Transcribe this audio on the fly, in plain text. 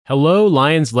Hello,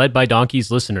 Lions Led by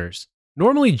Donkeys listeners.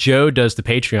 Normally Joe does the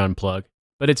Patreon plug,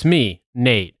 but it's me,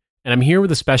 Nate, and I'm here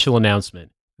with a special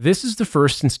announcement. This is the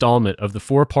first installment of the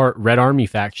 4-part Red Army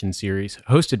Faction series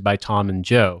hosted by Tom and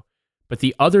Joe, but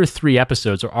the other 3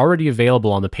 episodes are already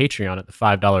available on the Patreon at the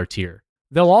 $5 tier.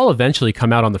 They'll all eventually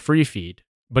come out on the free feed,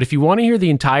 but if you want to hear the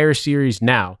entire series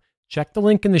now, check the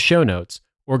link in the show notes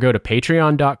or go to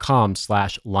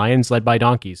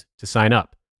patreon.com/lionsledbydonkeys to sign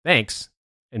up. Thanks,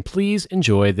 and please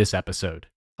enjoy this episode.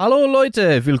 Hallo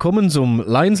Leute, willkommen zum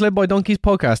Lions Led by Donkeys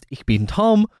Podcast. Ich bin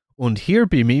Tom und hier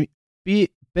bei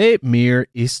mir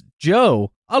ist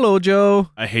Joe. Hello, Joe.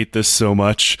 I hate this so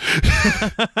much.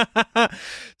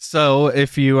 So,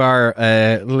 if you are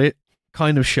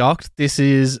kind of shocked, this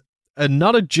is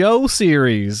not a Joe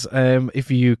series.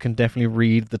 If you can definitely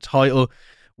read the title,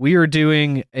 we are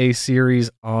doing a series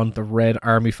on the Red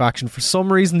Army faction. For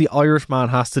some reason, the Irishman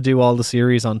has to do all the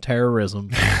series on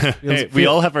terrorism. Hey, we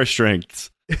all have our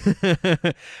strengths.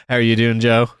 How are you doing,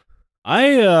 Joe?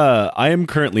 I am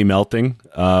currently melting.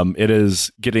 It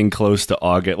is getting close to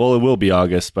August. Well, it will be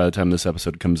August by the time this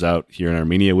episode comes out here in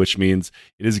Armenia, which means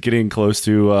it is getting close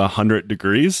to 100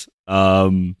 degrees.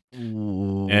 And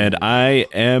I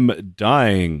am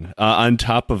dying. On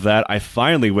top of that, I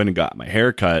finally went and got my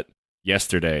hair cut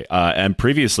yesterday. And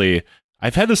previously,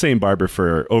 I've had the same barber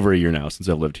for over a year now since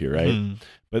I've lived here, right?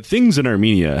 But things in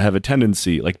Armenia have a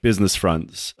tendency, like business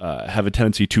fronts, have a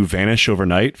tendency to vanish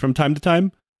overnight from time to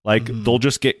time. Like they'll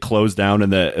just get closed down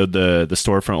and the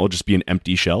storefront will just be an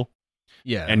empty shell.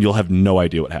 Yeah. And you'll have no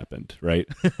idea what happened, right?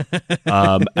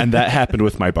 And that happened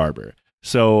with my barber.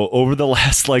 So over the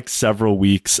last several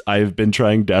weeks, I've been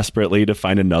trying desperately to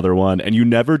find another one. And you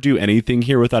never do anything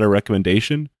here without a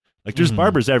recommendation. Like there's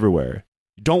barbers everywhere.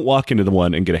 You don't walk into the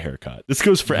one and get a haircut. This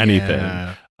goes for anything.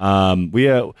 We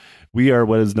are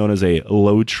what is known as a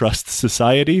low trust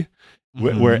society.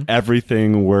 Where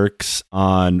everything works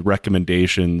on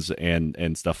recommendations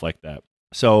and stuff like that.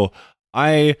 So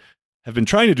I have been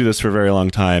trying to do this for a very long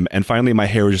time, and finally my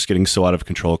hair was just getting so out of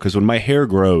control because when my hair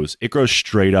grows, it grows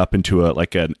straight up into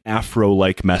an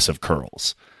afro-like mess of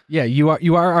curls. Yeah, you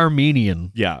are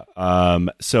Armenian. Yeah.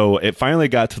 So it finally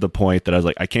got to the point that I was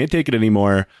like, I can't take it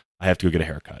anymore. I have to go get a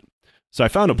haircut. So I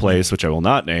found a place, which I will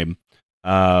not name,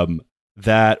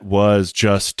 that was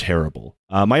just terrible.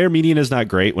 My Armenian is not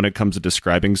great when it comes to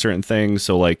describing certain things.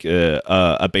 So a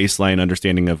baseline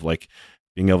understanding of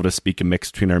being able to speak a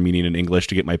mix between Armenian and English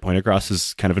to get my point across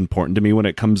is kind of important to me when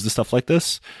it comes to stuff like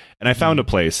this. And I found a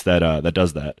place that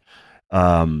does that.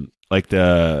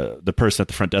 The person at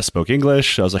the front desk spoke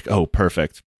English. I was like, oh,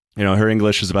 perfect. You know, her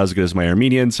English is about as good as my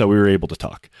Armenian, so we were able to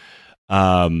talk.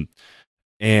 So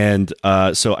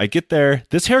I get there.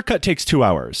 This haircut takes 2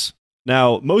 hours.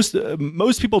 Now, most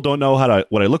people don't know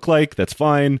what I look like. That's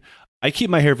fine. I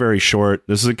keep my hair very short.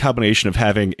 This is a combination of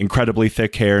having incredibly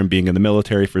thick hair and being in the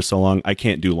military for so long. I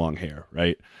can't do long hair,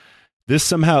 right? This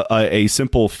somehow, a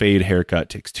simple fade haircut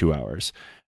takes 2 hours.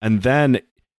 And then,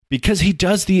 because he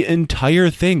does the entire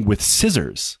thing with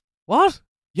scissors. What?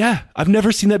 Yeah, I've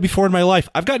never seen that before in my life.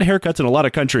 I've gotten haircuts in a lot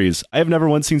of countries. I have never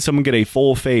once seen someone get a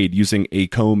full fade using a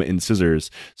comb and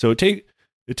scissors. So it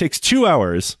takes 2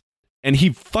 hours. And he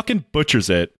fucking butchers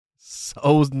it.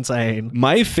 So insane.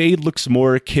 My fade looks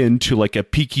more akin to a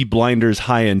Peaky Blinders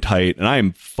high and tight, and I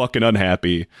am fucking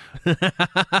unhappy.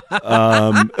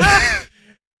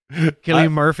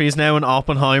 Cillian Murphy's now in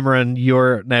Oppenheimer, and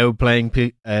you're now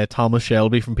playing Thomas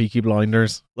Shelby from Peaky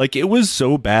Blinders. It was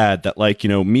so bad that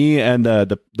me and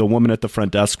the woman at the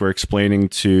front desk were explaining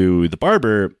to the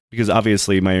barber, because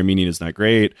obviously my Armenian is not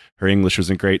great, her English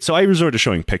wasn't great, so I resorted to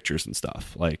showing pictures and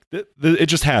stuff. It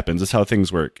just happens. That's how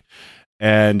things work.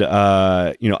 And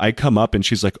I come up and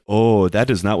she's like, "Oh, that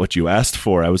is not what you asked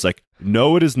for." I was like,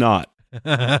 "No, it is not."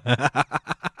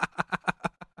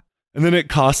 And then it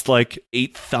cost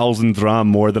 8,000 dram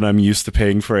more than I'm used to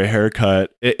paying for a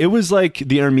haircut. It was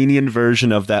the Armenian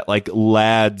version of that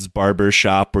lad's barber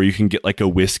shop where you can get a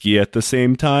whiskey at the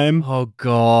same time. Oh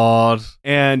God!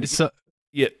 And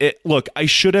look, I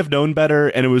should have known better,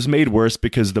 and it was made worse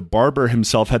because the barber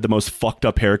himself had the most fucked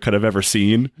up haircut I've ever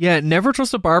seen. Yeah, never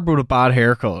trust a barber with a bad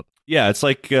haircut. Yeah, it's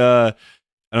I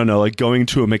don't know, going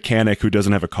to a mechanic who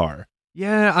doesn't have a car.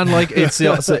 Yeah, and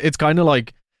it's kind of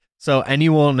so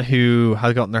anyone who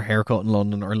has gotten their haircut in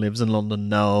London or lives in London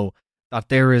know that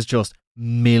there is just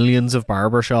millions of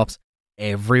barbershops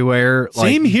everywhere.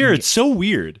 Same here. It's so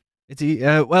weird. It's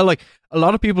a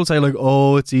lot of people say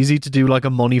oh, it's easy to do a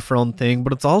money front thing,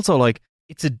 but it's also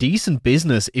it's a decent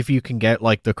business if you can get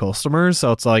the customers.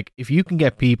 So it's if you can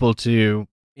get people to,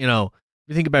 if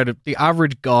you think about it, the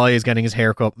average guy is getting his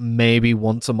haircut maybe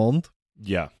once a month.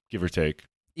 Yeah, give or take.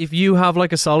 if you have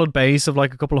like a solid base of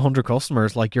like a couple of hundred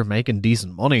customers, like you're making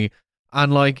decent money.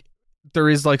 And like there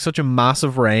is like such a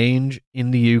massive range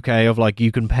in the UK of like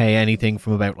you can pay anything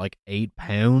from about like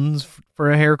 £8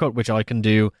 for a haircut, which I can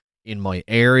do in my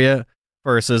area,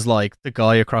 versus like the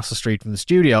guy across the street from the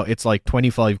studio, it's like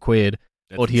 25 quid.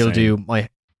 That's But he'll insane.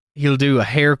 he'll do a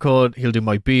haircut, he'll do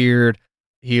my beard,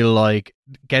 he'll like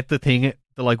get the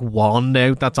like wand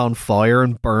out that's on fire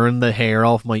and burn the hair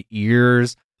off my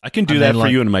ears. I can do And that then, for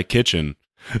like- you in my kitchen.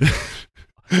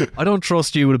 I don't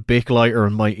trust you with a Bic lighter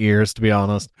in my ears, to be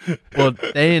honest.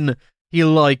 But then he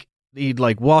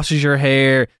washes your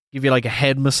hair, give you like a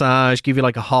head massage, give you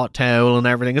like a hot towel and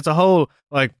everything. It's a whole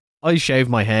like I shave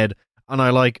my head and I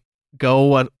like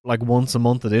go at like once a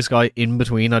month to this guy. In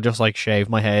between, I just like shave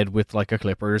my head with like a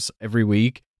clippers every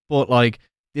week. But like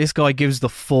this guy gives the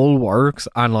full works,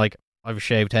 and like I've a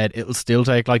shaved head, it'll still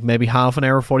take like maybe half an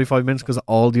hour, 45 minutes because of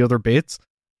all the other bits.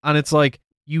 And it's like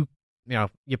you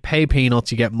pay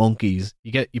peanuts, you get monkeys.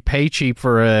 You pay cheap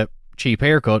for a cheap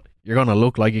haircut, you're gonna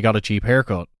look like you got a cheap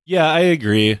haircut. Yeah, I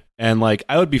agree. And like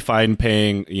I would be fine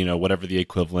paying, whatever the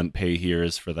equivalent pay here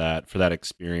is for that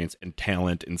experience and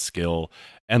talent and skill.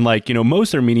 And like,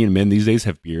 most Armenian men these days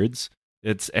have beards.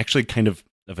 It's actually kind of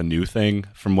a new thing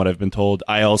from what I've been told.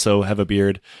 I also have a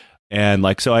beard. And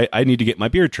like, so I need to get my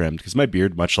beard trimmed because my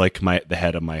beard, much like the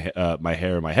head of my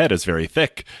hair on my head, is very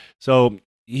thick. So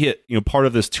part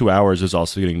of this 2 hours is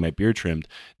also getting my beard trimmed.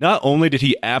 Not only did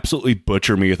he absolutely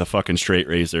butcher me with a fucking straight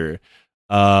razor,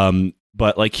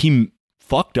 but like he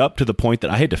fucked up to the point that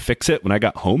I had to fix it when I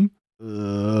got home.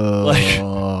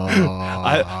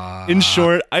 In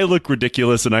short, I look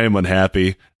ridiculous and I am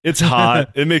unhappy. It's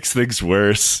hot. It makes things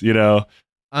worse,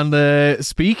 And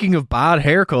speaking of bad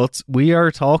haircuts, we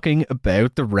are talking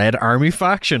about the Red Army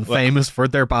faction, famous for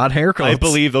their bad haircuts. I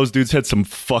believe those dudes had some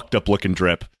fucked up looking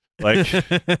drip. Like,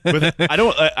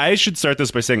 I should start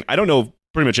this by saying I don't know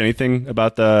pretty much anything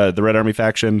about the Red Army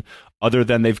faction other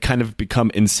than they've kind of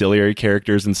become ancillary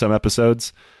characters in some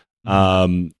episodes.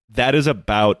 That is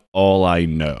about all I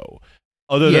know.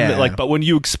 Other than like, but when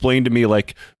you explain to me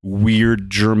like weird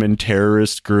German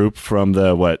terrorist group from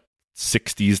the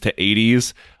 60s to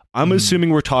 80s, I'm assuming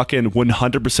we're talking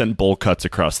 100% bowl cuts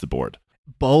across the board.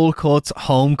 Bowl cuts,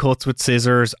 home cuts with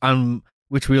scissors, and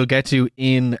which we'll get to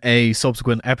in a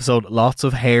subsequent episode. Lots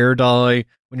of hair dye.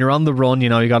 When you're on the run, you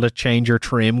got to change your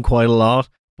trim quite a lot.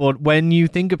 But when you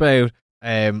think about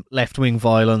left-wing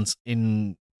violence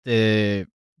in the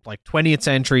 20th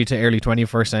century to early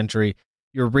 21st century,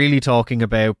 you're really talking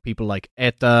about people like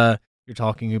ETA, you're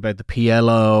talking about the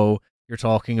PLO, you're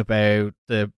talking about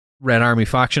the Red Army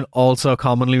faction, also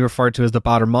commonly referred to as the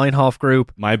Baader-Meinhof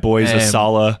group. My boys,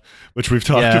 Asala, which we've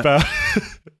talked about.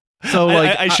 So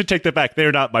I should take that back.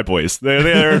 They're not my boys.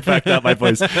 They're in fact not my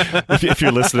boys. If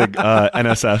you're listening,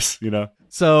 NSS,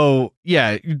 So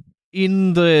yeah,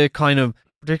 in the kind of,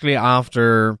 particularly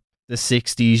after the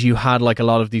 60s, you had like a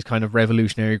lot of these kind of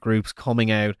revolutionary groups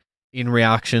coming out in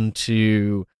reaction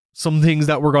to some things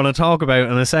that we're going to talk about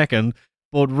in a second.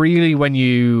 But really, when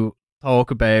you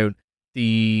talk about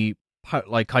the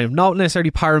kind of not necessarily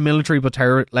paramilitary but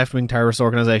left-wing terrorist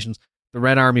organizations, the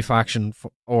Red Army faction,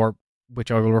 or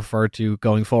which I will refer to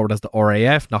going forward as the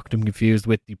RAF, not to be confused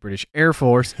with the British Air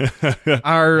Force,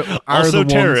 are also the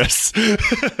terrorists.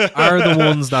 are the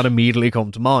ones that immediately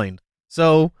come to mind.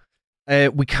 So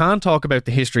we can't talk about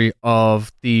the history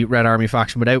of the Red Army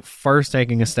faction without first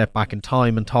taking a step back in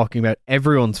time and talking about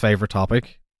everyone's favorite topic. Do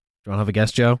you want to have a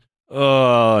guess, Joe?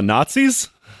 Nazis?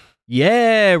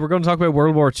 Yeah, we're going to talk about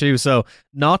World War II. So,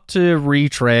 not to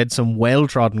retread some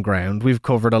well-trodden ground, we've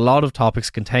covered a lot of topics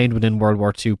contained within World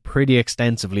War II pretty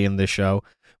extensively in this show.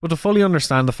 But to fully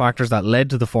understand the factors that led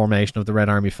to the formation of the Red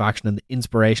Army faction and the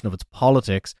inspiration of its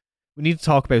politics, we need to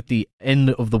talk about the end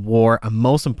of the war and,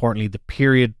 most importantly, the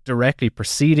period directly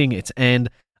preceding its end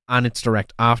and its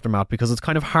direct aftermath, because it's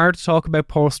kind of hard to talk about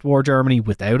post-war Germany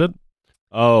without it.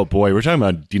 Oh boy, we're talking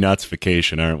about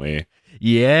denazification, aren't we?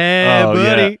 Yeah,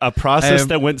 buddy. Yeah. A process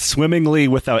that went swimmingly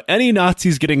without any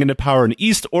Nazis getting into power in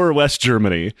East or West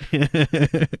Germany.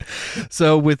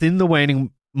 So within the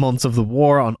waning months of the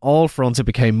war, on all fronts, it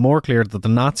became more clear that the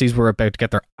Nazis were about to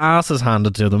get their asses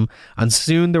handed to them, and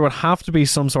soon there would have to be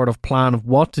some sort of plan of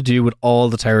what to do with all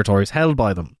the territories held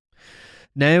by them.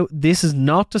 Now, this is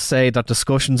not to say that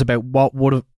discussions about what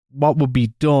would be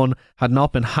done had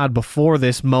not been had before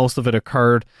this. Most of it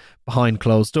occurred behind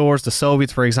closed doors. The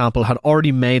Soviets, for example, had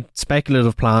already made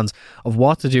speculative plans of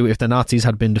what to do if the Nazis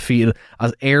had been defeated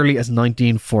as early as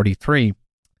 1943.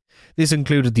 This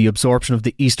included the absorption of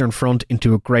the Eastern Front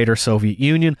into a greater Soviet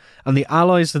Union, and the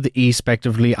Allies of the East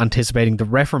respectively anticipating the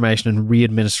reformation and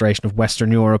re-administration of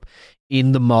Western Europe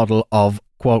in the model of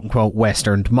quote-unquote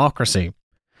Western democracy.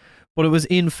 But it was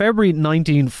in February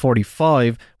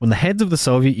 1945 when the heads of the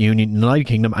Soviet Union, United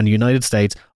Kingdom and United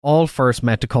States all first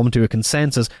met to come to a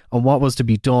consensus on what was to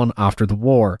be done after the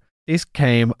war. This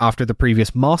came after the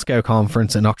previous Moscow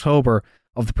conference in October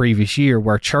of the previous year,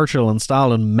 where Churchill and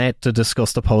Stalin met to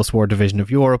discuss the post-war division of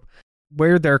Europe,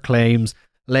 where their claims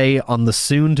lay on the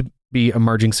soon-to-be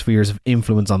emerging spheres of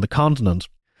influence on the continent.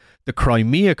 The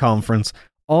Crimea Conference,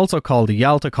 also called the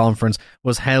Yalta Conference,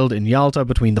 was held in Yalta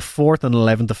between the 4th and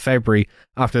 11th of February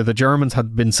after the Germans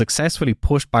had been successfully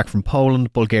pushed back from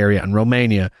Poland, Bulgaria and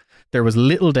Romania. There was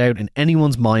little doubt in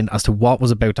anyone's mind as to what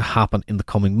was about to happen in the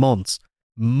coming months.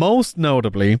 Most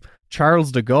notably,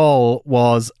 Charles de Gaulle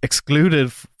was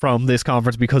excluded from this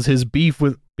conference because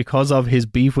of his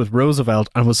beef with Roosevelt,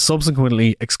 and was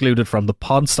subsequently excluded from the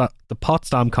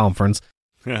Potsdam Conference.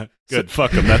 Yeah, good.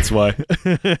 Fuck him. That's why.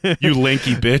 You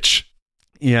lanky bitch.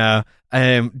 Yeah.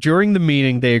 During the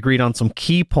meeting, they agreed on some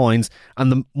key points,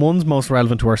 and the ones most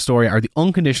relevant to our story are the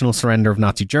unconditional surrender of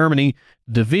Nazi Germany,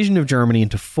 the division of Germany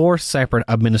into 4 separate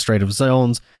administrative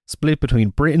zones, split between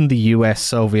Britain, the US,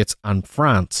 Soviets, and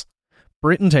France.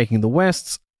 Britain taking the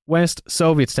west,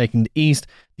 Soviets taking the east,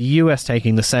 the US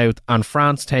taking the south, and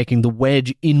France taking the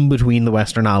wedge in between the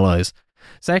Western Allies.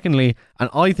 Secondly,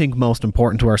 and I think most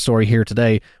important to our story here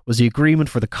today, was the agreement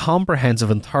for the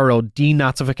comprehensive and thorough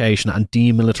denazification and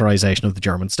demilitarization of the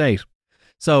German state.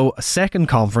 So, a second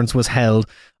conference was held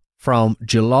from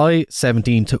July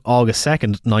 17 to August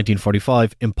 2nd,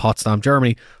 1945 in Potsdam,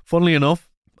 Germany. Funnily enough,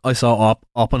 I saw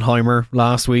Oppenheimer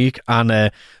last week,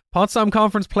 and Potsdam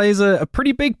Conference plays a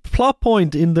pretty big plot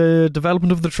point in the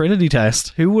development of the Trinity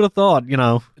test. Who would have thought, you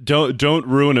know? Don't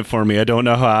ruin it for me. I don't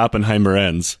know how Oppenheimer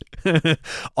ends.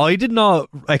 I did not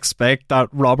expect that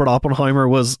Robert Oppenheimer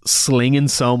was slinging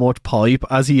so much pipe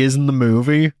as he is in the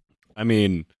movie. I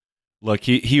mean, look,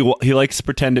 he likes to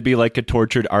pretend to be like a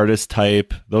tortured artist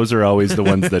type. Those are always the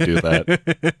ones that do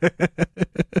that.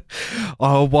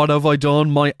 Oh, what have I done?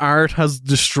 My art has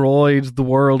destroyed the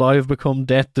world. I have become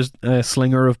Death, the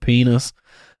slinger of penis.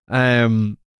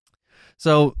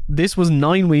 So this was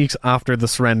 9 weeks after the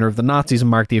surrender of the Nazis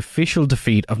and marked the official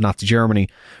defeat of Nazi Germany.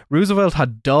 Roosevelt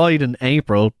had died in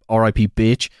April, R.I.P.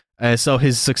 bitch. So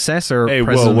his successor, hey,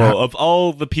 President whoa! Of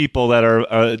all the people that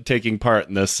are taking part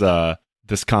in this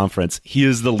this conference, he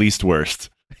is the least worst.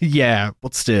 Yeah,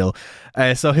 but still.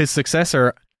 So his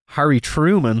successor, Harry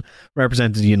Truman,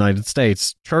 represented the United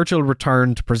States. Churchill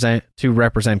returned to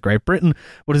represent Great Britain,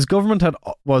 but his government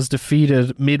was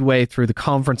defeated midway through the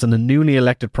conference, and the newly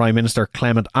elected Prime Minister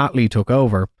Clement Attlee took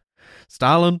over.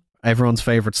 Stalin, everyone's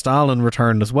favourite Stalin,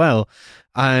 returned as well.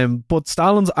 But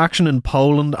Stalin's action in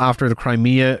Poland after the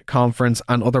Crimea Conference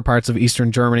and other parts of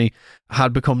Eastern Germany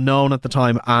had become known at the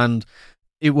time, and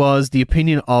it was the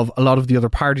opinion of a lot of the other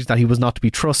parties that he was not to be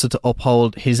trusted to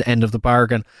uphold his end of the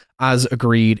bargain, as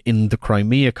agreed in the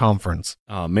Crimea Conference.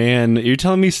 Oh man, you're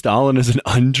telling me Stalin is an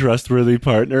untrustworthy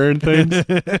partner and things?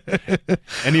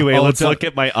 Anyway, let's look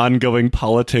at my ongoing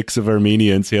politics of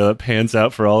Armenia and see how that pans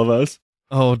out for all of us.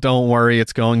 Oh, don't worry,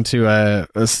 it's going to...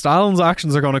 Stalin's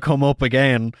actions are going to come up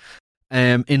again.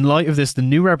 In light of this, the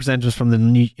new representatives from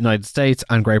the United States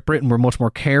and Great Britain were much more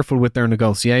careful with their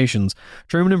negotiations.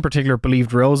 Truman in particular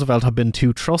believed Roosevelt had been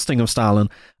too trusting of Stalin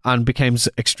and became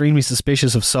extremely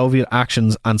suspicious of Soviet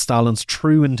actions and Stalin's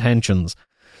true intentions.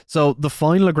 So the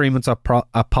final agreements at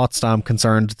Potsdam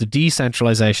concerned the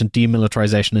decentralization,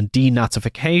 demilitarization and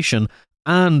denazification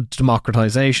and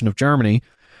democratization of Germany,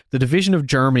 the division of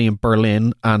Germany in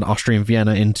Berlin and Austrian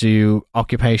Vienna into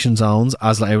occupation zones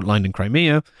as outlined in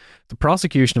Crimea, the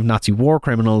prosecution of Nazi war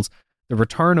criminals, the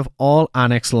return of all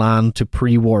annexed land to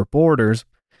pre-war borders,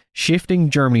 shifting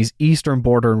Germany's eastern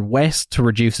border west to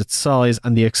reduce its size,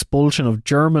 and the expulsion of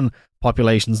German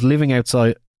populations living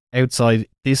outside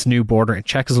this new border in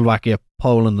Czechoslovakia,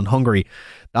 Poland and Hungary.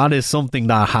 That is something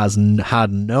that has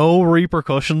had no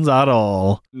repercussions at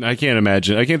all. I can't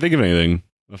imagine. I can't think of anything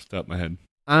off the top of my head.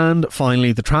 And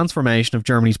finally, the transformation of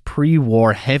Germany's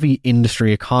pre-war heavy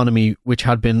industry economy, which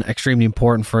had been extremely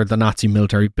important for the Nazi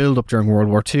military build-up during World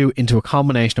War II, into a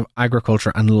combination of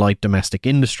agriculture and light domestic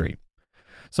industry.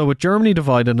 So with Germany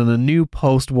divided and a new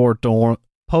post-war dawn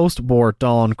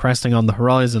cresting on the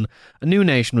horizon, a new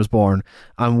nation was born,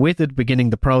 and with it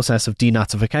beginning the process of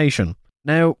denazification.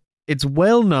 Now, it's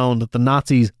well known that the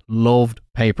Nazis loved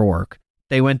paperwork.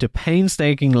 They went to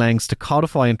painstaking lengths to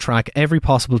codify and track every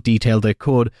possible detail they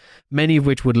could, many of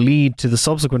which would lead to the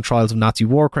subsequent trials of Nazi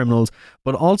war criminals,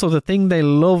 but also the thing they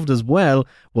loved as well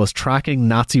was tracking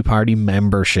Nazi Party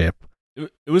membership.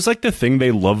 It was like the thing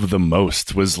they loved the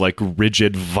most was like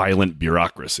rigid, violent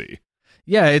bureaucracy.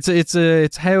 Yeah,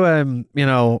 it's how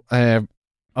a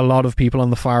lot of people on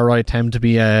the far right tend to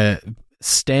be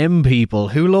STEM people.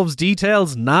 Who loves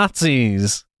details?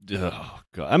 Nazis. Oh,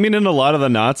 God. I mean, and a lot of the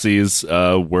Nazis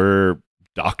were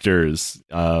doctors.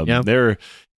 They're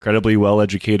incredibly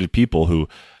well-educated people who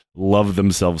love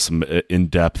themselves some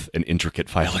in-depth and intricate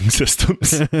filing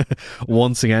systems.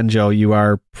 Once again, Joe, you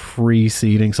are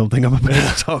preceding something I'm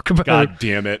about to talk about. God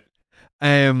damn it.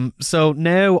 So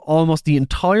now almost the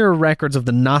entire records of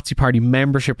the Nazi Party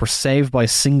membership were saved by a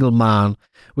single man,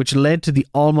 which led to the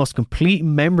almost complete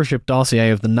membership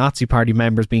dossier of the Nazi Party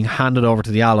members being handed over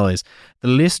to the Allies. The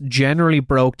list generally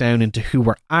broke down into who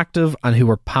were active and who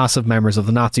were passive members of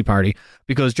the Nazi Party,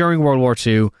 because during World War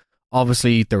II,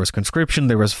 obviously there was conscription,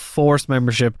 there was forced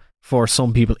membership for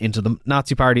some people into the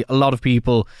Nazi Party. A lot of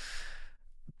people...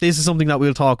 This is something that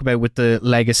we'll talk about with the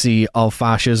legacy of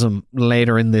fascism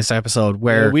later in this episode,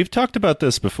 where... we've talked about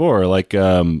this before, like,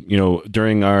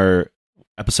 during our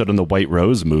episode on the White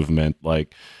Rose movement,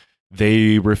 like,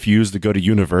 they refused to go to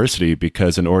university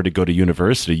because in order to go to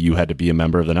university, you had to be a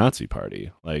member of the Nazi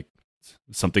Party. Like,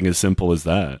 something as simple as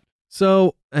that.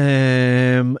 So,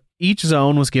 each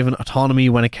zone was given autonomy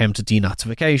when it came to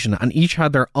denazification, and each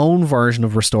had their own version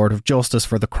of restorative justice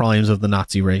for the crimes of the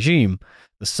Nazi regime.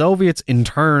 The Soviets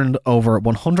interned over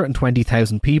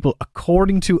 120,000 people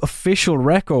according to official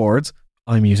records.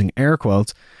 I'm using air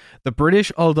quotes. The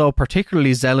British, although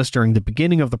particularly zealous during the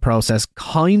beginning of the process,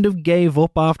 kind of gave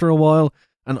up after a while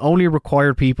and only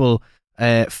required people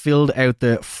filled out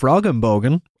the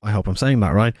Fragenbogen, I hope I'm saying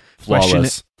that right,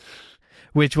 Flawless.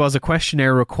 Which was a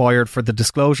questionnaire required for the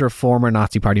disclosure of former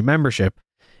Nazi Party membership,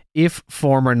 if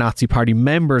former Nazi Party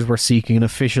members were seeking an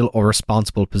official or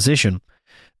responsible position.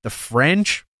 The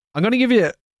French, I'm going to give you...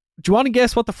 Do you want to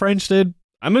guess what the French did?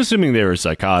 I'm assuming they were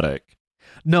psychotic.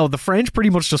 No, the French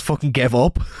pretty much just fucking gave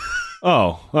up. Oh,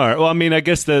 all right. Well, I mean, I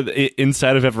guess that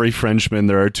inside of every Frenchman,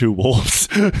 there are two wolves.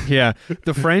 Yeah,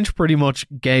 the French pretty much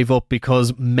gave up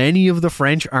because many of the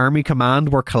French army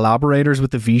command were collaborators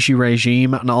with the Vichy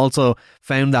regime, and also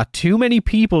found that too many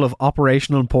people of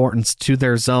operational importance to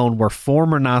their zone were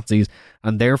former Nazis,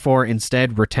 and therefore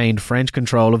instead retained French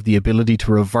control of the ability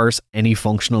to reverse any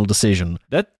functional decision.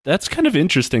 That's kind of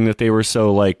interesting that they were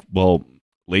so,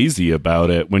 lazy about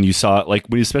it when you saw it,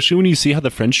 especially when you see how the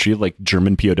French treated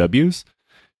German POWs,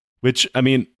 which, I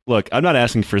mean, look, I'm not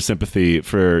asking for sympathy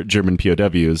for German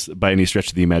POWs by any stretch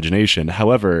of the imagination.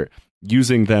 However,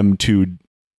 using them to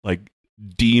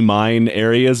demine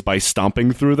areas by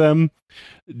stomping through them,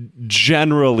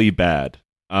 generally bad.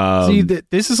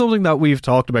 This is something that we've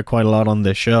talked about quite a lot on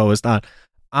this show, is that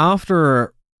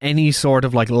after any sort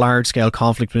of large scale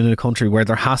conflict within a country where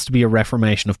there has to be a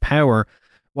reformation of power,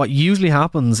 what usually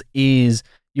happens is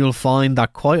you'll find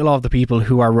that quite a lot of the people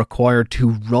who are required to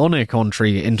run a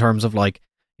country in terms of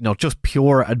just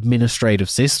pure administrative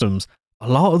systems, a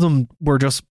lot of them were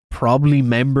just probably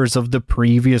members of the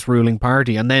previous ruling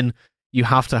party. And then you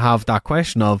have to have that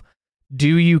question of,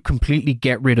 do you completely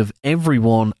get rid of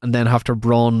everyone and then have to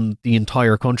run the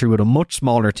entire country with a much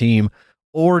smaller team?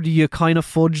 Or do you kind of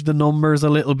fudge the numbers a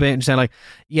little bit and say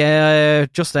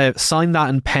just sign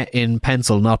that in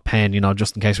pencil, not pen,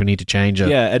 just in case we need to change it.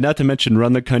 Yeah, and not to mention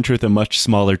run the country with a much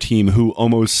smaller team who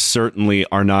almost certainly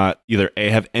are not either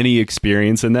have any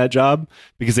experience in that job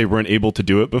because they weren't able to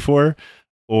do it before,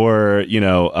 or,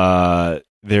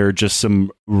 they're just some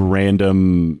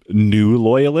random new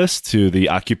loyalists to the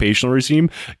occupational regime.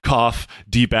 Cough,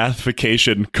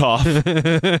 de-Baathification, cough.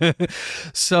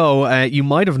 So you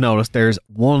might have noticed there's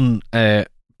one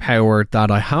power that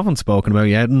I haven't spoken about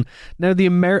yet, and now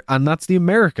and that's the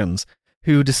Americans,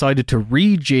 who decided to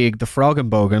rejig the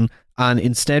Fragenbogen and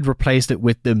instead replaced it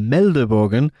with the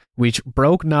Meldebogen, which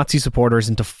broke Nazi supporters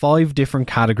into 5 different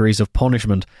categories of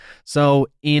punishment. So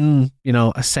in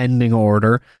ascending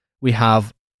order, we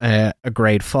have a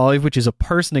grade 5, which is a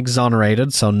person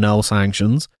exonerated, so no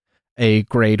sanctions. A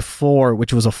grade 4,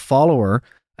 which was a follower,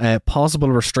 possible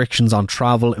restrictions on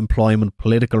travel, employment,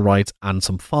 political rights, and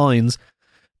some fines.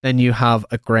 Then you have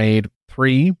a grade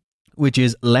 3, which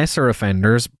is lesser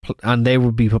offenders, and they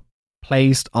will be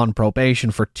placed on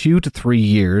probation for 2 to 3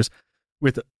 years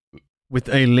with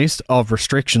a list of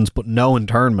restrictions but no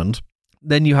internment.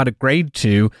 Then you had a grade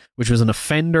 2, which was an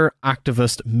offender,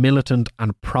 activist, militant,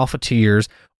 and profiteers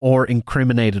or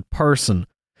incriminated person.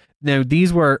 Now,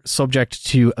 these were subject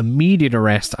to immediate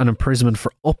arrest and imprisonment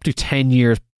for up to 10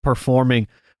 years performing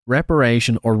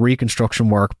reparation or reconstruction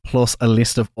work, plus a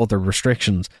list of other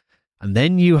restrictions. And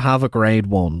then you have a grade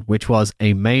 1, which was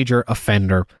a major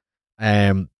offender.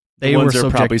 The ones are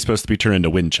probably supposed to be turned into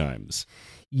wind chimes.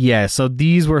 Yeah, so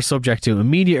these were subject to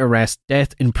immediate arrest,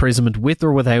 death, imprisonment with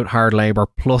or without hard labour,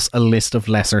 plus a list of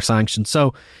lesser sanctions.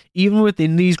 So even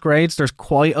within these grades, there's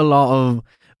quite a lot of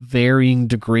varying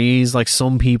degrees. Like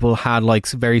some people had like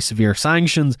very severe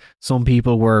sanctions. Some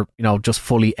people were, just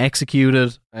fully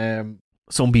executed.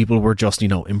 Some people were just,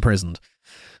 imprisoned.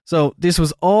 So this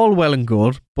was all well and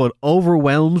good, but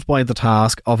overwhelmed by the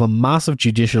task of a massive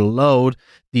judicial load,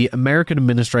 the American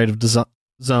Administrative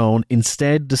Zone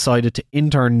instead decided to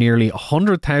intern nearly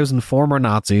 100,000 former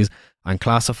Nazis and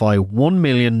classify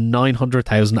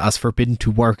 1,900,000 as forbidden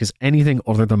to work as anything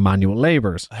other than manual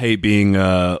labours. I hate being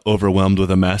overwhelmed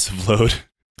with a massive load.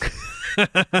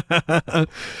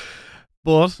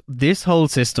 But this whole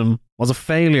system was a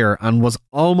failure and was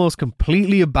almost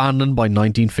completely abandoned by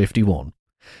 1951.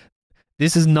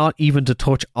 This is not even to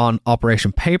touch on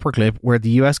Operation Paperclip, where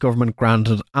the US government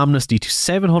granted amnesty to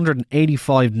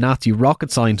 785 Nazi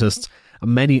rocket scientists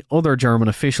and many other German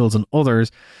officials and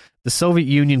others. The Soviet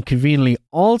Union conveniently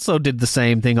also did the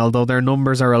same thing, although their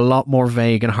numbers are a lot more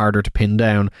vague and harder to pin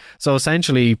down. So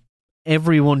essentially,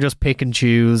 everyone just pick and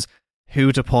choose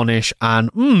who to punish,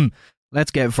 and let's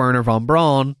get Werner von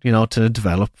Braun, to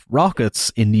develop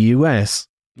rockets in the US.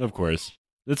 Of course.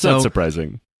 It's not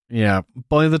surprising. Yeah.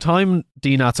 By the time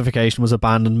denazification was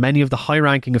abandoned, many of the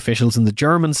high-ranking officials in the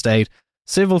German state,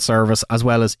 civil service, as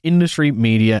well as industry,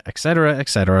 media,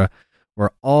 etc.,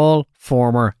 were all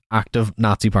former active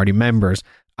Nazi Party members,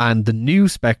 and the new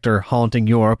spectre haunting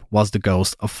Europe was the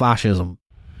ghost of fascism.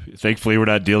 Thankfully, we're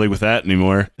not dealing with that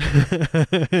anymore.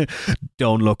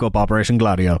 Don't look up Operation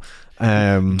Gladio.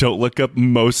 Don't look up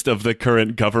most of the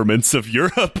current governments of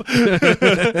Europe.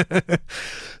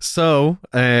 So,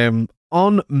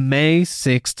 on May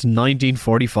 6th,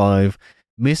 1945,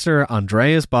 Mr.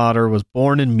 Andreas Bader was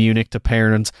born in Munich to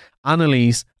parents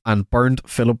Anneliese and Bernd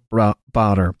Philipp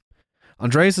Bader.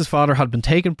 Andreas' father had been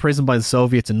taken prison by the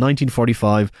Soviets in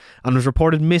 1945 and was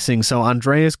reported missing, so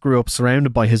Andreas grew up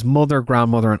surrounded by his mother,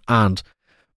 grandmother and aunt.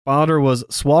 Bader was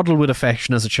swaddled with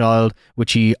affection as a child,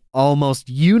 which he almost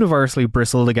universally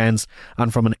bristled against,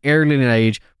 and from an early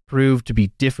age proved to be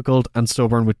difficult and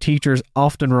stubborn, with teachers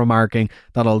often remarking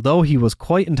that although he was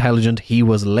quite intelligent, he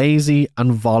was lazy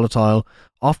and volatile,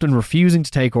 often refusing to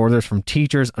take orders from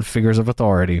teachers and figures of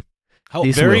authority. How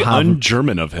very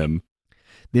un-German of him.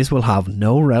 This will have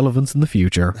no relevance in the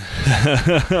future.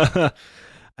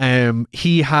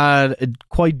 He had a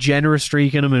quite generous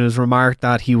streak in him, and it was remarked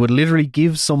that he would literally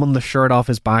give someone the shirt off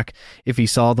his back if he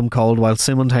saw them cold, while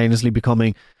simultaneously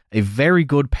becoming a very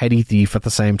good petty thief at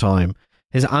the same time.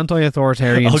 His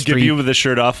anti-authoritarian streak... I'll give you the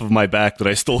shirt off of my back that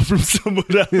I stole from someone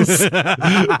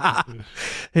else.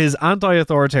 His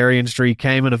anti-authoritarian streak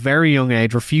came at a very young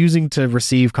age, refusing to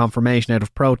receive confirmation out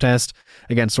of protest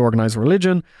against organised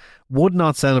religion, would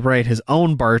not celebrate his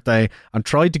own birthday, and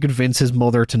tried to convince his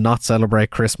mother to not celebrate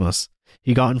Christmas.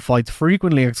 He got in fights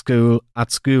frequently at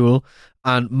school,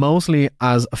 and mostly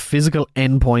as a physical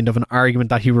endpoint of an argument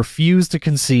that he refused to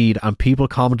concede, and people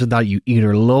commented that you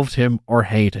either loved him or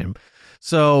hate him.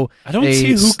 So I don't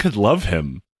see who could love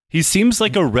him. He seems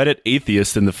like a Reddit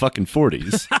atheist in the fucking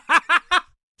 40s.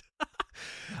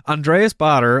 Andreas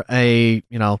Bader, a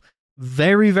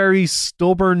very, very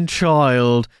stubborn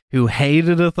child who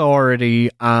hated authority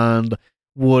and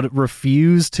would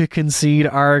refuse to concede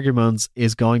arguments,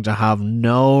 is going to have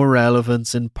no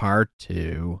relevance in part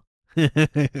 2.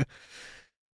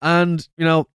 And,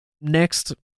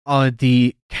 next,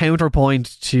 the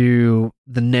counterpoint to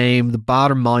the name, the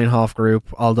Bader-Meinhof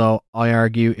Group, although I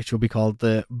argue it should be called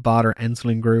the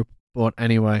Bader-Ensling Group. But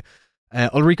anyway,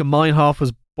 Ulrike Meinhof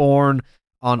was born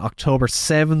on October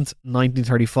 7th,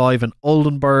 1935 in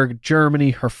Oldenburg,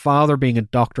 Germany, her father being a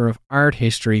doctor of art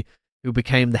history who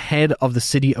became the head of the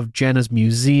City of Jena's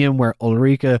museum when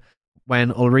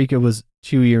Ulrike was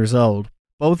 2 years old.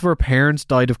 Both of her parents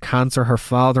died of cancer, her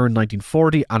father in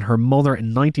 1940 and her mother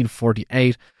in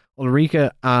 1948.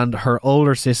 Ulrike and her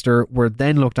older sister were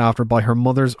then looked after by her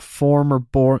mother's former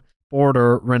boarder,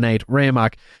 Renate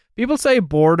Remack. People say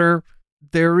boarder.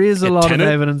 There is a lot of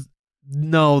evidence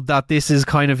that this is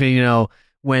kind of,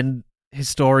 when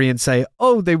historians say,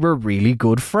 oh, they were really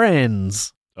good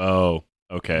friends. Oh,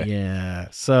 okay. Yeah.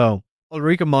 So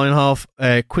Ulrike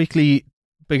Meinhof quickly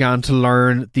began to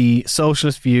learn the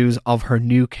socialist views of her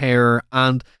new carer,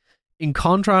 and in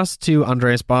contrast to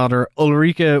Andreas Bader,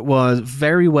 Ulrike was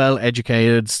very well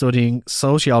educated, studying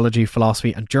sociology,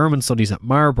 philosophy, and German studies at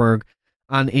Marburg.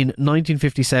 And in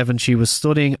 1957, she was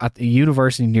studying at the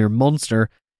university near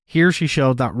Munster. Here she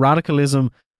showed the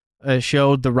radicalism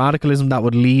that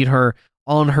would lead her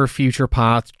on her future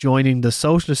path, joining the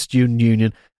Socialist Student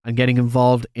Union and getting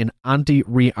involved in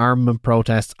anti-rearmament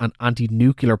protests and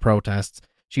anti-nuclear protests.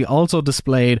 She also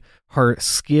displayed her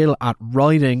skill at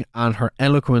writing and her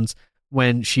eloquence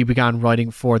when she began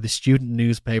writing for the student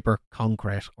newspaper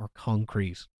Concrete.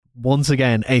 Once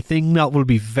again, a thing that will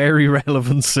be very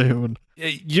relevant soon.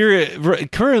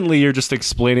 You're just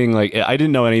explaining, like, I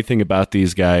didn't know anything about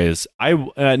these guys.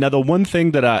 Now the one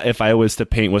thing that if I was to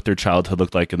paint what their childhood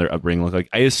looked like and their upbringing looked like,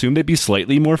 I assumed they'd be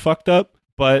slightly more fucked up,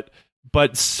 but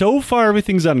so far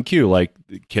everything's on cue. Like,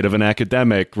 kid of an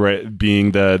academic, right,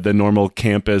 being the normal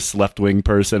campus left-wing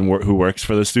person who works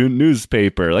for the student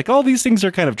newspaper. Like, all these things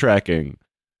are kind of tracking.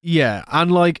 Yeah,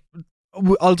 and like,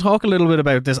 I'll talk a little bit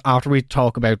about this after we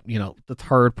talk about, the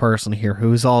third person here,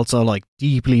 who's also like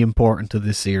deeply important to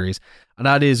this series, and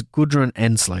that is Gudrun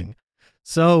Ensling.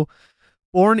 So,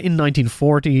 born in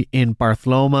 1940 in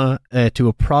Barcelona to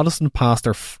a Protestant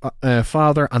pastor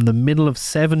father and the middle of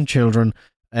 7 children,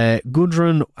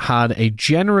 Gudrun had a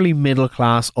generally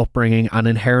middle-class upbringing and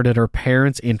inherited her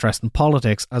parents' interest in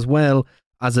politics, as well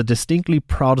as a distinctly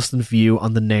Protestant view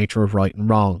on the nature of right and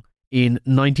wrong. In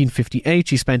 1958,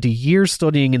 she spent a year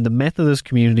studying in the Methodist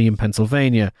community in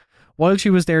Pennsylvania. While she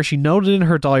was there, she noted in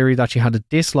her diary that she had a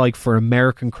dislike for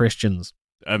American Christians.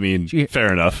 I mean,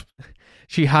 fair enough.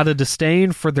 She had a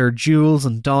disdain for their jewels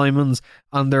and diamonds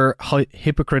and their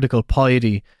hypocritical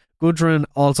piety. Gudrun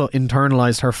also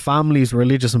internalized her family's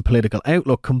religious and political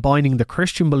outlook, combining the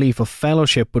Christian belief of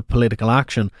fellowship with political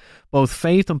action, both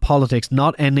faith and politics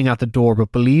not ending at the door,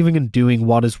 but believing in doing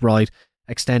what is right,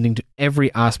 extending to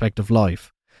every aspect of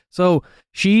life. So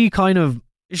she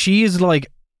is like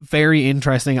very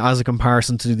interesting as a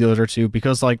comparison to the other two,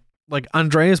 because like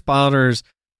Andreas Bader's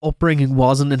upbringing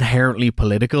wasn't inherently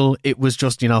political. It was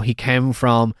just, he came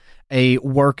from a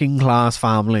working class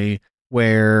family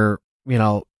where,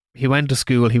 he went to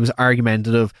school, he was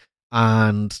argumentative,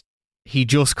 and he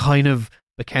just kind of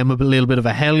became a little bit of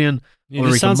a hellion.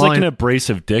 He sounds like an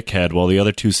abrasive dickhead, while the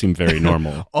other two seem very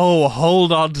normal. Oh,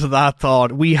 hold on to that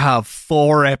thought. We have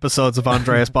 4 episodes of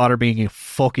Andreas Bader being a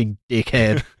fucking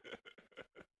dickhead.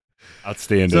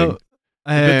 Outstanding. So,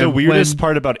 the weirdest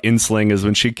part about Ensling is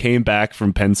when she came back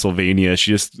from Pennsylvania,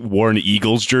 she just wore an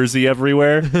Eagles jersey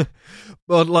everywhere.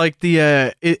 But like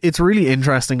it's really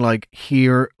interesting, like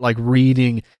here, like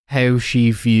reading how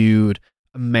she viewed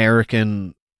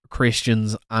American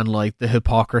Christians and like the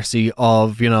hypocrisy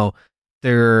of,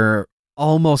 they're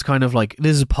almost kind of like,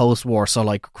 this is post-war, so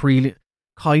like really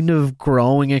kind of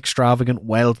growing extravagant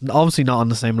wealth, obviously not on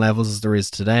the same levels as there is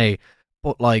today,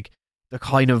 but like the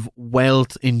kind of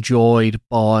wealth enjoyed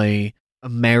by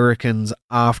Americans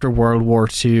after World War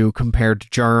II compared to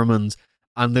Germans,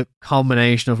 and the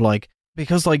combination of like,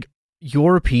 because like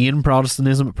European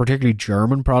Protestantism, particularly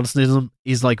German Protestantism,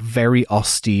 is like very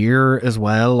austere as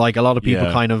well. Like a lot of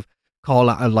people kind of call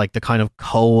it like the kind of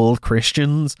cold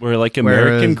Christians, where like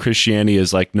American Christianity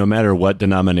is like, no matter what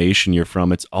denomination you're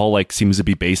from, it's all like seems to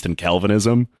be based in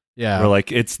Calvinism. Yeah, or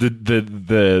like it's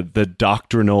the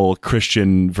doctrinal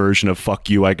Christian version of "fuck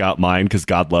you, I got mine because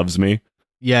God loves me."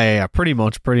 Yeah, pretty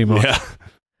much.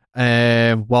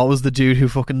 Yeah. What was the dude who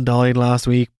fucking died last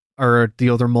week or the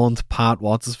other month? Pat,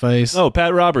 what's his face? Oh,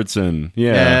 Pat Robertson.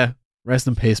 Yeah. Rest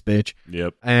in peace, bitch.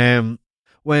 Yep.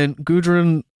 When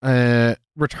Gudrun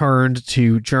returned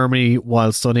to Germany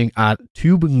while studying at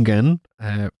Tübingen,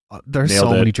 there's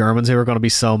so many Germans who are going to be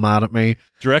so mad at me.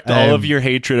 Direct all of your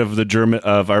hatred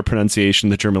of our pronunciation,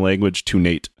 the German language, to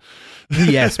Nate.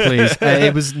 Yes, please.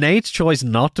 It was Nate's choice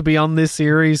not to be on this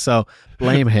series, so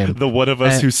blame him. The one of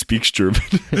us who speaks German.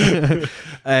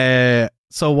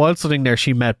 So while studying there,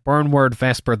 she met Bernward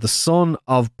Vesper, the son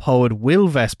of poet Will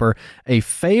Vesper, a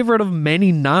favorite of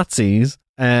many Nazis.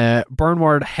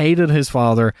 Bernward hated his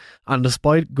father, and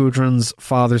despite Gudrun's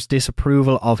father's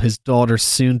disapproval of his daughter's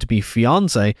soon-to-be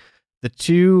fiancé, the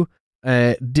two,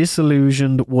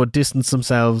 disillusioned, would distance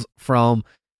themselves from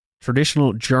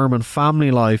traditional German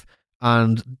family life,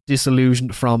 and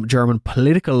disillusioned from German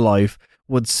political life,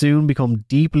 would soon become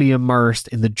deeply immersed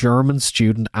in the German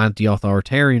student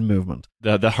anti-authoritarian movement.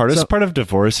 The hardest part of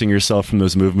divorcing yourself from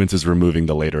those movements is removing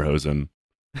the lederhosen.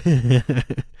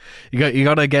 You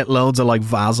gotta get loads of like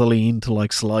Vaseline to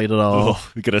like slide it off.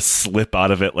 Oh, you gotta slip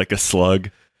out of it like a slug.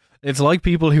 It's like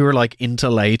people who are like into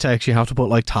latex. You have to put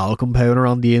like talcum powder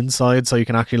on the inside so you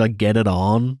can actually like get it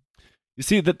on. You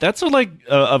see, that's what, like,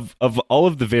 of all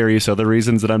of the various other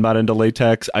reasons that I'm not into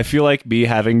latex, I feel like me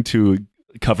having to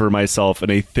cover myself in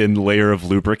a thin layer of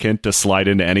lubricant to slide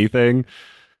into anything.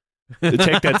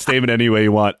 Take that statement any way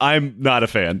you want. I'm not a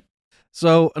fan.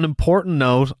 So, an important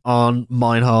note on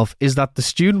Meinhof is that the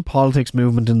student politics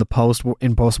movement in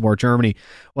post-war Germany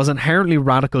was inherently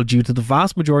radical due to the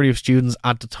vast majority of students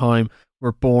at the time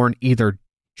were born either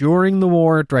during the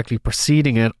war, directly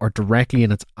preceding it, or directly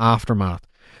in its aftermath.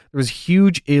 There was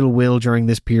huge ill will during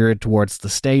this period towards the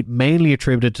state, mainly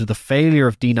attributed to the failure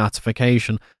of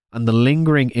denazification and the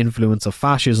lingering influence of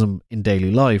fascism in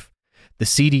daily life. The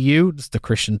CDU, the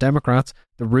Christian Democrats,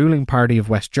 the ruling party of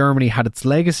West Germany, had its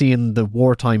legacy in the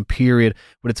wartime period,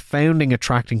 with its founding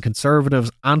attracting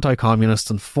conservatives,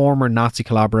 anti-communists and former Nazi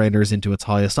collaborators into its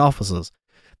highest offices.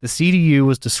 The CDU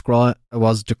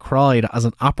was decried as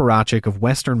an apparatchik of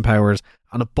Western powers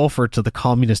and a buffer to the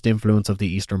communist influence of the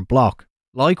Eastern Bloc.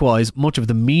 Likewise, much of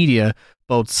the media,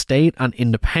 both state and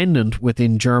independent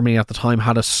within Germany at the time,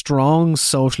 had a strong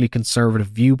socially conservative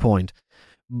viewpoint,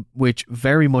 which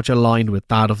very much aligned with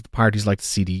that of the parties like the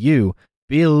CDU.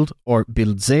 Bild, or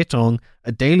Bild-Zeitung,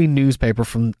 a daily newspaper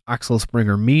from Axel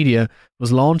Springer Media,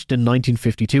 was launched in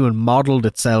 1952 and modelled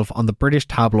itself on the British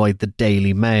tabloid The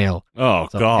Daily Mail. Oh,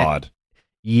 so, God.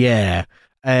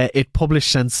 It published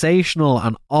sensational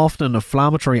and often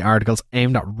inflammatory articles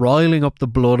aimed at riling up the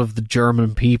blood of the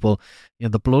German people. You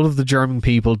know, the blood of the German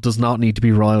people does not need to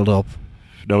be riled up.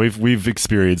 No, we've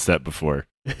experienced that before.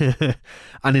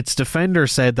 And its defender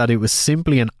said that it was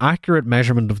simply an accurate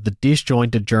measurement of the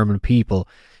disjointed German people.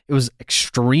 It was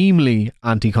extremely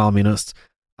anti-communist,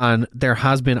 and there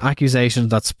has been accusations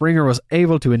that Springer was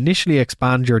able to initially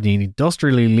expand during the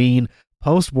industrially lean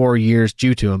post-war years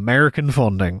due to American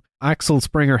funding. Axel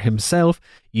Springer himself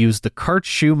used the Kurt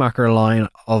Schumacher line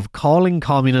of calling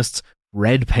communists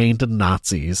red-painted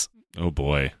Nazis. Oh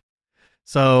boy.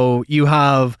 So you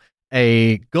have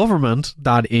a government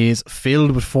that is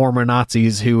filled with former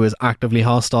Nazis who is actively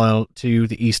hostile to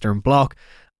the Eastern Bloc,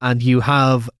 and you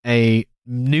have a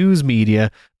news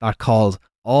media that calls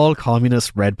all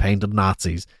communists red-painted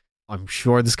Nazis. I'm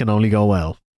sure this can only go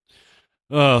well.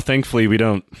 Oh, thankfully we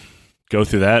don't go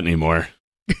through that anymore.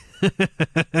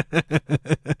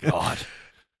 God.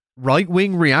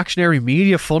 Right-wing reactionary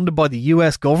media funded by the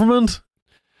US government?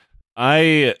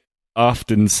 I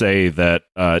often say that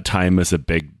time is a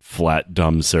big, flat,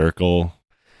 dumb circle.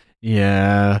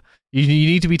 Yeah. You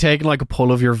need to be taking like a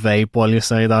pull of your vape while you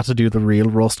say that to do the real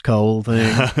Rust Cole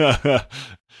thing.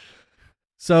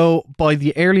 So, by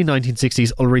the early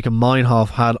 1960s, Ulrike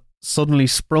Meinhof had suddenly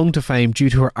sprung to fame due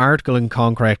to her article in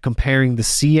Concrete comparing the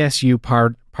CSU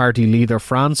party leader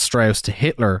Franz Strauss to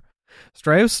Hitler.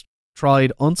 Strauss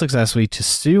tried unsuccessfully to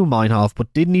sue Meinhof,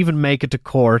 but didn't even make it to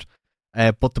court.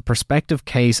 But the prospective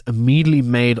case immediately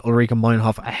made Ulrike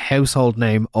Meinhof a household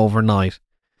name overnight.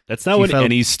 That's not what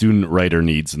any student writer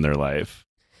needs in their life.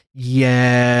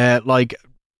 Yeah, like,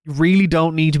 really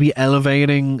don't need to be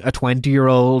elevating a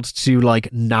 20-year-old to,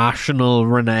 like, national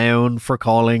renown for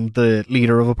calling the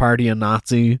leader of a party a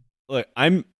Nazi. Look,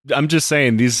 I'm just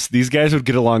saying, these guys would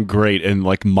get along great in,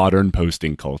 like, modern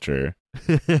posting culture.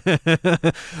 To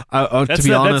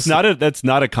be honest, that's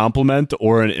not a compliment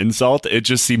or an insult. It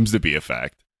just seems to be a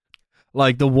fact.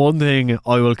 Like, the one thing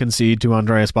I will concede to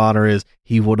Andreas Baader is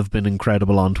he would have been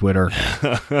incredible on Twitter.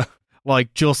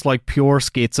 Like, just like pure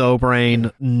schizo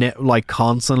brain, like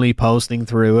constantly posting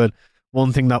through it.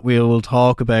 One thing that we will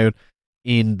talk about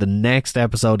in the next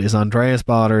episode is Andreas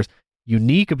Baader's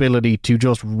unique ability to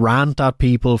just rant at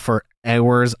people for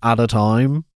hours at a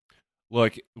time.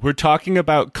 Look, we're talking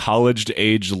about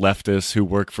college-age leftists who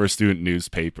work for student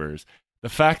newspapers. The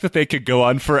fact that they could go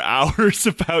on for hours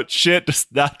about shit does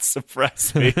not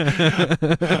suppress me.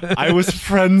 I was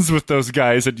friends with those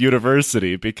guys at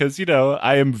university because, you know,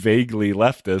 I am vaguely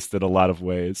leftist in a lot of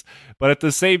ways. But at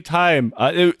the same time,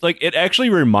 it actually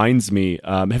reminds me,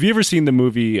 have you ever seen the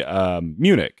movie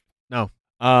Munich? No.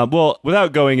 Well,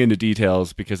 without going into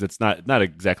details, because it's not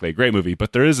exactly a great movie,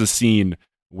 but there is a scene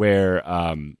where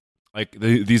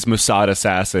these Mossad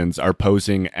assassins are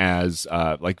posing as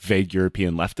like vague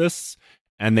European leftists,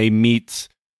 and they meet.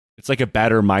 It's like a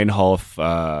Baader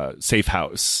Meinhof safe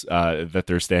house that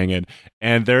they're staying in,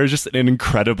 and there's just an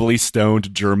incredibly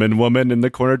stoned German woman in the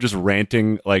corner, just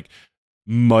ranting, like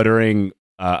muttering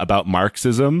about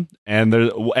Marxism, and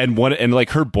like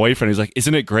her boyfriend is like,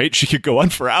 "Isn't it great? She could go on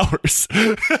for hours."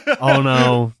 Oh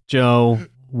no, Joe!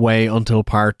 Wait until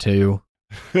part 2.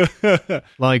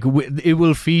 Like, it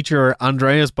will feature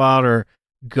Andreas Baader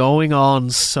going on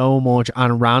so much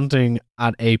and ranting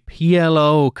at a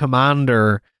PLO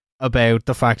commander about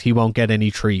the fact he won't get any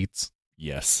treats.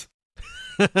 Yes.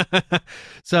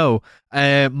 So,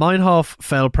 Meinhof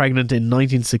fell pregnant in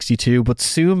 1962, but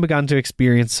soon began to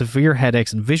experience severe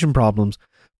headaches and vision problems.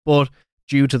 But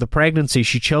due to the pregnancy,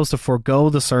 she chose to forego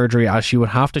the surgery as she would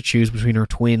have to choose between her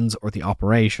twins or the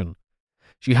operation.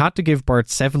 She had to give birth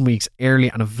 7 weeks early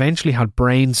and eventually had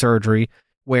brain surgery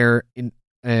where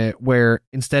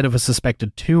instead of a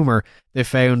suspected tumour, they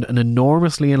found an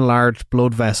enormously enlarged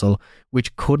blood vessel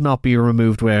which could not be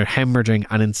removed without hemorrhaging,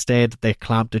 and instead they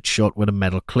clamped it shut with a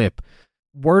metal clip.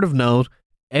 Word of note,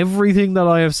 everything that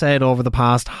I have said over the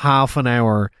past half an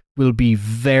hour will be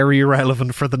very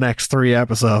relevant for the next 3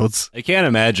 episodes. I can't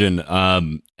imagine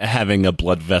having a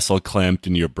blood vessel clamped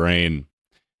in your brain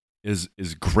is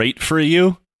great for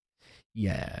you.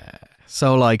 Yeah.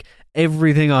 So, like,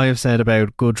 everything I have said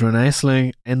about Gudrun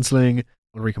Ensling,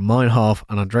 Ulrika Meinhof,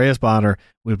 and Andreas Bader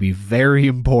will be very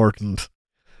important.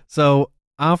 So,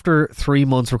 after 3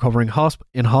 months recovering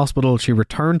in hospital, she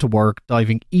returned to work,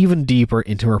 diving even deeper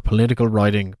into her political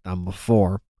writing than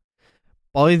before.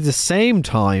 By the same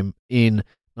time, in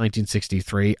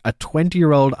 1963, a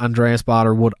 20-year-old Andreas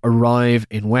Bader would arrive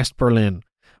in West Berlin.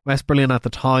 West Berlin at the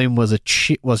time was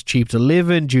cheap to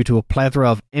live in due to a plethora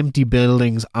of empty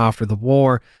buildings after the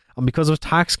war, and because of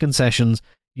tax concessions,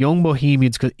 young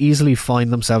bohemians could easily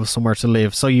find themselves somewhere to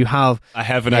live. So you have... I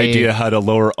have an idea how to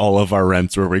lower all of our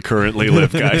rents where we currently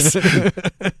live, guys.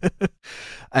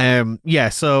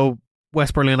 So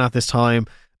West Berlin at this time,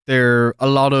 a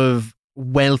lot of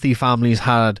wealthy families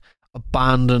had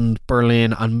abandoned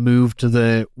Berlin and moved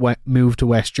to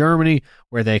West Germany,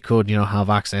 where they could, have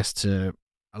access to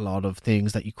a lot of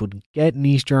things that you couldn't get in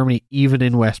East Germany, even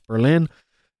in West Berlin.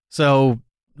 So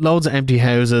loads of empty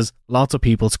houses, lots of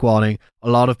people squatting, a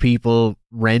lot of people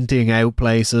renting out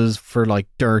places for like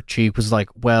dirt cheap. It was like,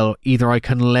 well, either I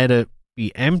can let it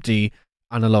be empty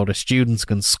and a load of students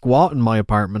can squat in my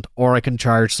apartment, or I can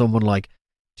charge someone like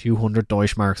 200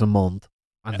 Deutschmarks a month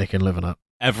and they can live in it.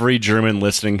 Every German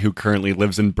listening who currently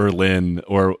lives in Berlin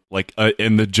or like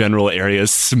in the general area is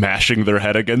smashing their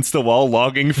head against the wall,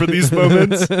 longing for these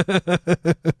moments.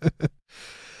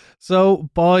 So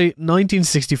by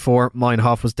 1964,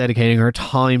 Meinhof was dedicating her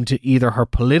time to either her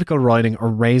political writing or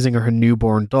raising her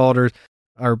newborn daughters,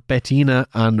 or Bettina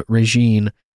and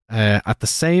Regine. At the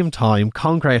same time,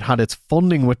 Concrete had its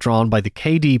funding withdrawn by the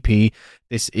KDP.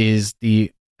 This is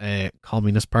the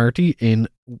Communist Party in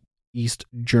East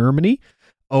Germany,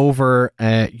 over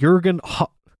Jürgen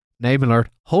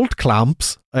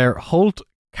Holtkamp's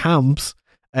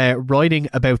writing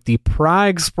about the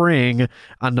Prague Spring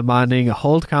and demanding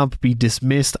Holtkamp be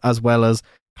dismissed, as well as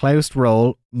Klaus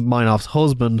Rohl, Meinhof's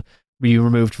husband, be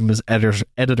removed from his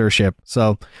editorship.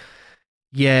 So,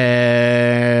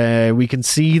 yeah, we can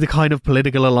see the kind of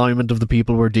political alignment of the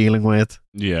people we're dealing with.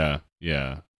 Yeah.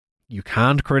 You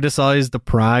can't criticize the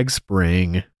Prague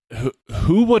Spring.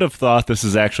 Who would have thought this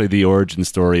is actually the origin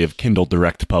story of Kindle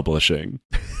Direct Publishing?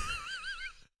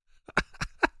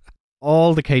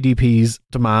 All the KDP's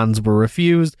demands were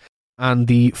refused, and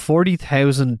the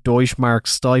 40,000 Deutschmark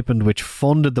stipend which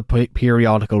funded the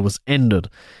periodical was ended.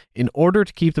 In order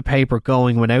to keep the paper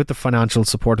going without the financial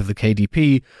support of the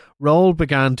KDP, Rohl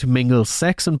began to mingle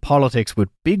sex and politics with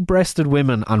big-breasted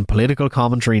women and political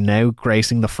commentary now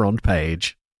gracing the front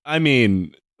page. I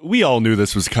mean, we all knew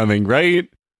this was coming, right?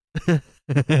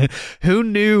 Who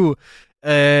knew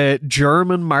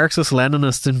German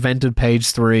Marxist-Leninists invented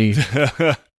page 3?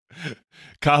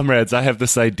 Comrades, I have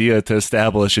this idea to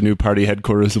establish a new party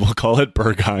headquarters. We'll call it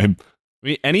Bergheim. I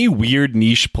mean, any weird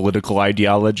niche political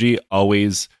ideology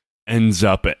always ends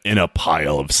up in a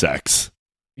pile of sex.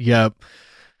 Yep.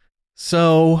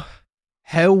 So,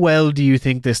 how well do you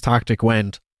think this tactic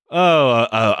went? Oh,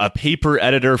 a paper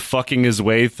editor fucking his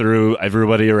way through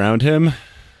everybody around him?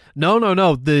 No.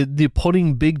 The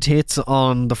putting big tits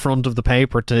on the front of the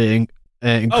paper to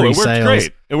increase sales.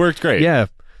 It worked great. Yeah.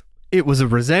 It was a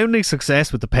resounding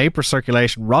success, with the paper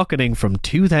circulation rocketing from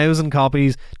 2,000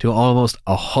 copies to almost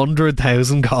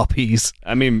 100,000 copies.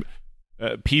 I mean,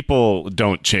 people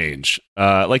don't change.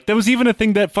 Like, that was even a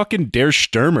thing that fucking Der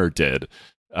Stürmer did.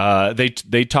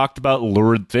 They talked about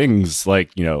lurid things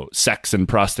like, sex and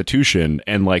prostitution,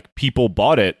 and like people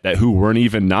bought it who weren't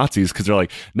even Nazis because they're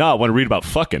like, nah, I want to read about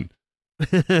fucking.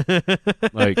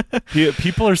 Like,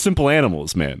 people are simple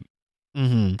animals, man.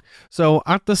 Mm-hmm. So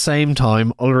at the same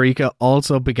time, Ulrika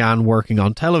also began working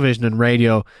on television and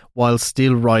radio while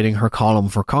still writing her column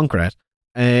for Concrete.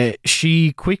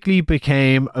 She quickly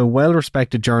became a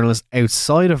well-respected journalist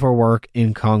outside of her work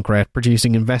in Concrete,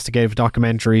 producing investigative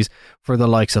documentaries for the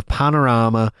likes of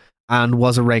Panorama, and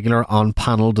was a regular on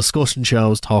panel discussion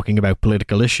shows talking about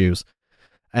political issues.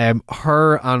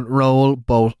 Her and Rohl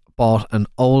both bought an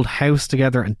old house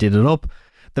together and did it up.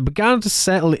 They began to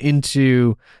settle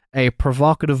into a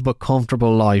provocative but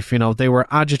comfortable life. You know, they were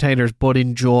agitators but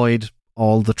enjoyed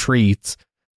all the treats.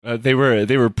 They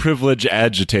were privileged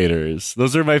agitators.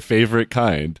 Those are my favorite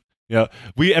kind. Yeah,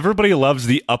 everybody loves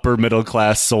the upper middle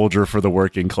class soldier for the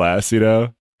working class, you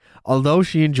know? Although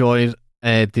she enjoyed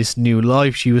this new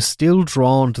life, she was still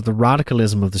drawn to the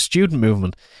radicalism of the student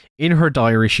movement. In her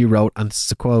diary, she wrote, and this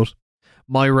is a quote,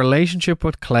 "My relationship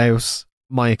with Klaus,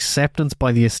 my acceptance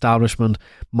by the establishment,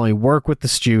 my work with the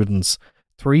students,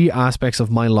 3 aspects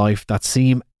of my life that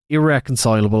seem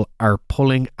irreconcilable are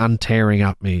pulling and tearing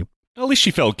at me." At least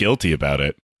she felt guilty about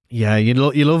it. Yeah, you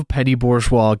love petty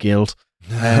bourgeois guilt.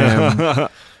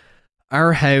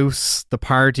 Our house, the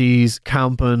parties,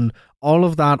 camping, all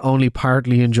of that only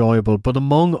partly enjoyable, but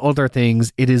among other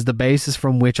things, it is the basis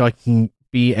from which I can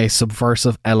be a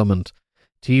subversive element.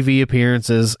 TV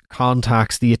appearances,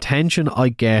 contacts, the attention I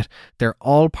get, they're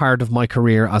all part of my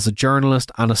career as a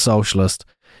journalist and a socialist.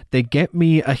 They get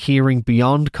me a hearing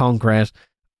beyond concrete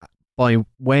by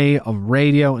way of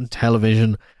radio and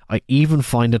television. I even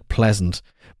find it pleasant,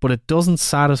 but it doesn't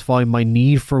satisfy my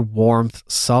need for warmth,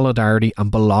 solidarity,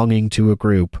 and belonging to a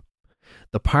group.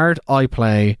 The part I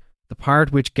play, the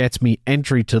part which gets me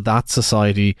entry to that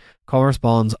society,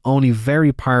 corresponds only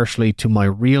very partially to my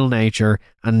real nature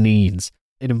and needs.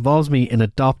 It involves me in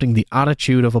adopting the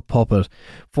attitude of a puppet,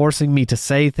 forcing me to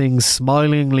say things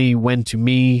smilingly when to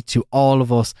me, to all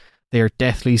of us, they are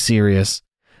deathly serious.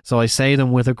 So I say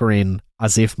them with a grin,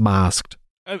 as if masked.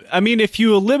 I mean, if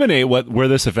you eliminate where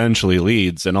this eventually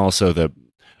leads, and also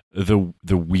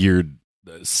the weird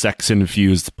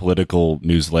sex-infused political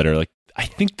newsletter, like, I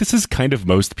think this is kind of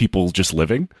most people just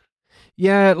living.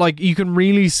 Yeah, like, you can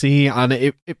really see, and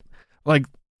it like,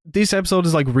 this episode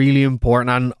is like really important,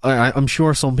 and I'm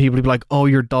sure some people will be like, oh,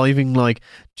 you're diving like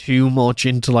too much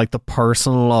into like the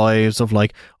personal lives of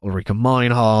like Ulrika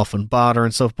Meinhof and Bader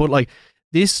and stuff, but like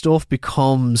this stuff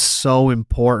becomes so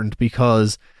important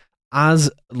because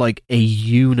as like a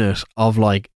unit of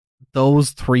like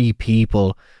those 3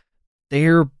 people,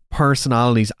 their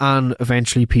personalities and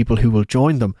eventually people who will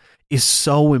join them is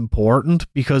so important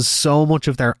because so much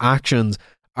of their actions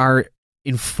are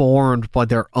informed by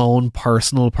their own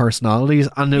personal personalities.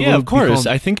 And yeah, of course.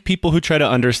 I think people who try to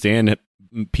understand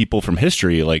people from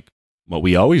history, like what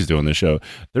we always do on the show,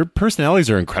 their personalities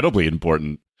are incredibly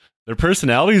important. Their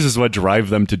personalities is what drive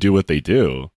them to do what they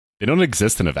do. They don't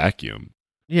exist in a vacuum.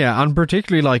 Yeah, and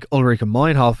particularly like Ulrika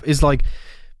Meinhof is like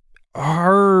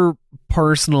her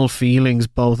personal feelings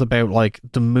both about like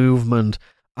the movement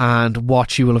and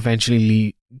what she will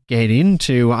eventually get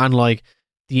into and like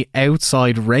the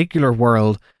outside regular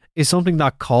world is something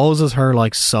that causes her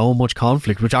like so much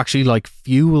conflict, which actually like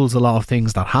fuels a lot of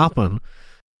things that happen.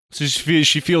 So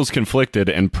she feels conflicted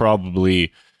and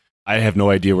probably, I have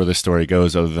no idea where the story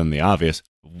goes other than the obvious,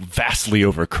 vastly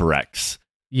overcorrects.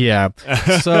 Yeah.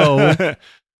 So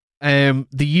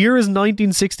the year is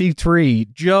 1963.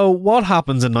 Joe, what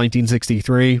happens in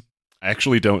 1963? I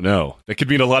actually don't know. That could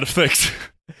mean a lot of things.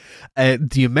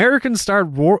 The Americans start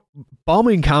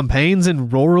bombing campaigns in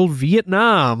rural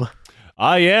Vietnam.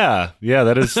 Yeah,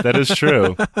 that is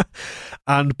true.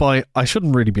 And I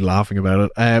shouldn't really be laughing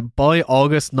about it. By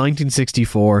August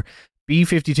 1964,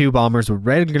 B-52 bombers would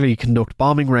regularly conduct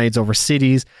bombing raids over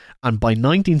cities, and by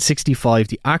 1965,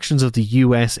 the actions of the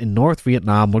US in North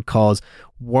Vietnam would cause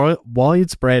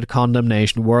widespread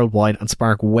condemnation worldwide and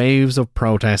spark waves of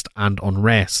protest and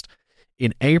unrest.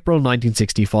 In April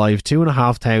 1965,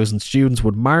 2,500 students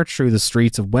would march through the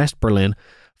streets of West Berlin,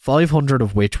 500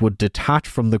 of which would detach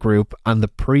from the group and the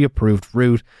pre-approved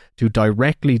route to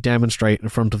directly demonstrate in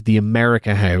front of the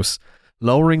America House,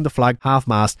 lowering the flag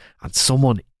half-mast and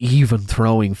someone even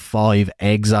throwing 5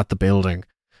 eggs at the building.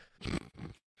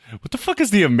 What the fuck is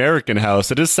the American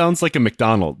House? It just sounds like a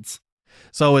McDonald's.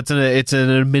 So it's an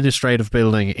administrative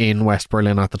building in West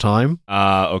Berlin at the time.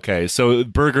 Okay. So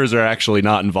burgers are actually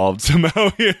not involved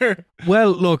somehow here. Well,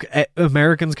 look,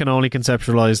 Americans can only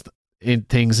conceptualize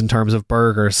things in terms of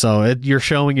burgers, so you're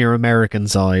showing your American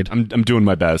side. I'm doing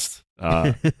my best.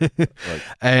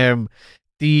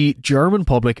 The German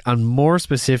public, and more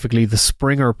specifically the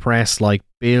Springer Press like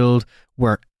Bild,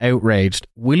 were outraged.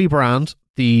 Willy Brandt,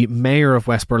 the mayor of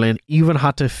West Berlin, even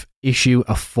had to issue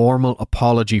a formal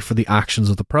apology for the actions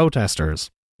of the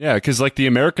protesters. Yeah, because like the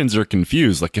Americans are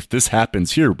confused. Like if this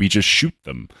happens here, we just shoot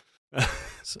them.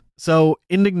 So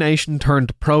indignation turned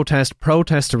to protest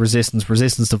to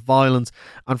resistance to violence,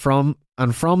 and from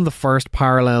the first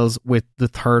parallels with the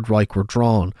Third Reich were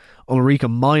drawn. Ulrika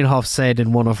Meinhof said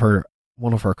in one of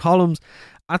one of her columns,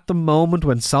 at the moment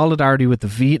when solidarity with the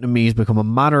Vietnamese become a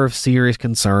matter of serious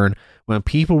concern, when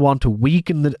people want to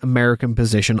weaken the American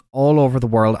position all over the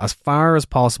world as far as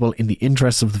possible in the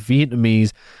interests of the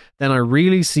Vietnamese, then I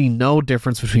really see no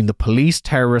difference between the police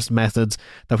terrorist methods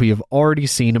that we have already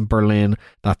seen in Berlin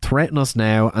that threaten us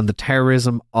now and the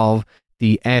terrorism of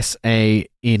the SA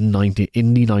in the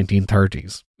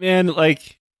 1930s. Man,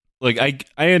 like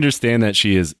I understand that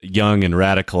she is young and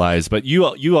radicalized, but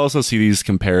you also see these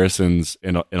comparisons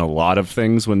in a lot of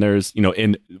things when there's,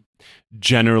 in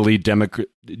generally democratic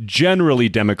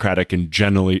and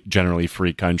generally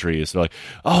free countries. They're like,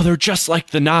 oh, they're just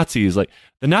like the Nazis. Like,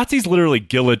 the Nazis literally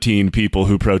guillotined people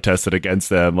who protested against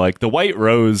them. Like, the White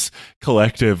Rose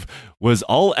Collective was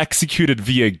all executed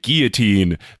via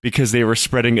guillotine because they were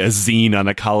spreading a zine on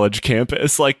a college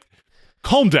campus. Like,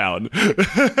 calm down.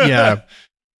 Yeah.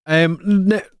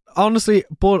 Honestly,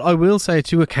 but I will say,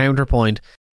 to a counterpoint,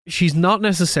 she's not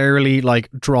necessarily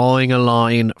like drawing a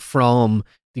line from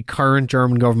the current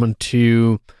German government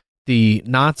to the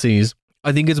Nazis.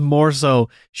 I think it's more so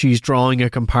she's drawing a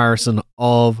comparison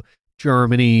of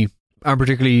Germany, and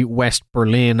particularly West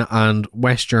Berlin and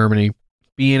West Germany,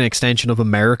 being an extension of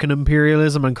American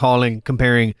imperialism, and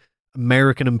comparing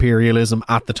American imperialism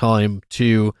at the time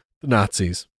to the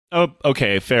Nazis. Oh,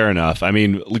 okay, fair enough. I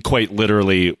mean, quite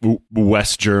literally,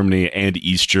 West Germany and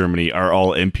East Germany are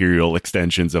all imperial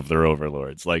extensions of their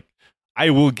overlords. Like,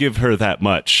 I will give her that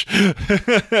much.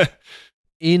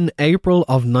 In April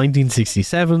of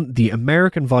 1967, the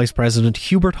American Vice President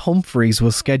Hubert Humphreys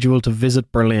was scheduled to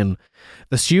visit Berlin.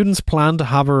 The students planned to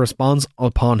have a response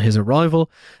upon his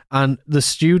arrival, and the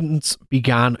students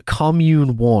began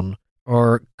Commune 1,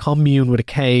 or Commune with a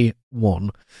K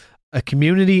 1, a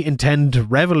community intended to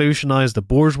revolutionize the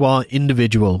bourgeois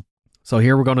individual. So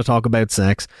here we're going to talk about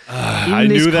sex. I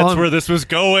knew that's where this was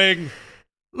going.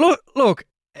 Look,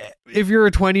 if you're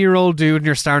a 20-year-old dude and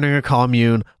you're starting a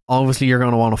commune, obviously you're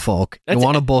going to want to fuck. You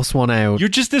want to bust one out. You're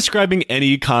just describing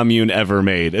any commune ever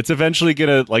made. It's eventually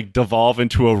going to like devolve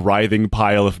into a writhing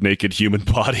pile of naked human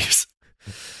bodies.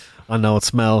 I know, it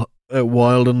smells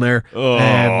wild in there.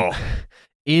 Oh.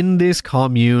 In this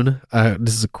commune,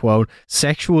 this is a quote,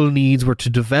 sexual needs were to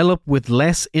develop with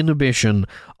less inhibition,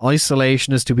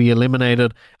 isolation is to be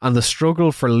eliminated, and the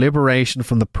struggle for liberation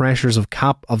from the pressures of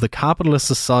the capitalist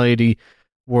society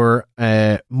were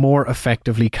more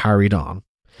effectively carried on.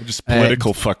 Just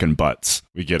political fucking butts.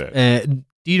 We get it.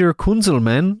 Dieter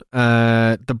Kunzelmann,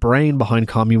 the brain behind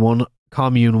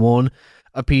Commune 1,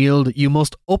 appealed, you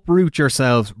must uproot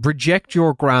yourselves, reject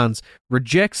your grants,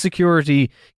 reject security,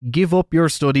 give up your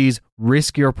studies,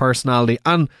 risk your personality.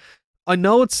 And I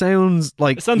know it sounds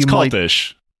like... It sounds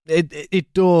cultish.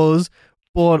 It does,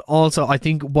 but also I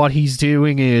think what he's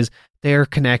doing is they're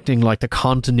connecting like the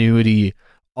continuity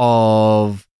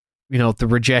of, the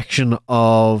rejection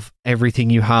of everything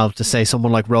you have to, say,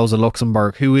 someone like Rosa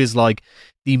Luxemburg, who is like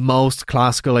the most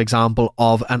classical example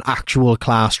of an actual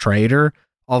class trader,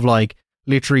 of like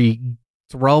literally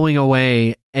throwing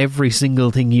away every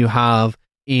single thing you have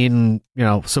in,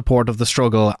 support of the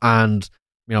struggle. And,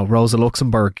 Rosa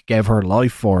Luxemburg gave her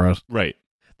life for it. Right.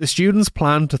 The students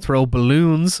planned to throw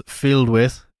balloons filled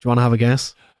with, do you want to have a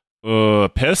guess?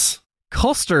 Piss?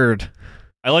 Custard.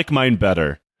 I like mine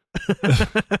better.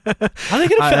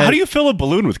 How do you fill a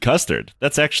balloon with custard?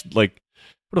 That's actually like...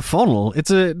 But a funnel.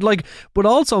 It's but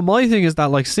also my thing is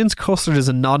that, like, since custard is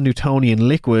a non-Newtonian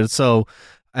liquid, so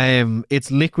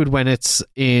it's liquid when it's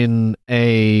in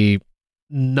a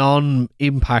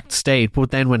non-impact state,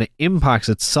 but then when it impacts,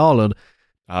 it's solid.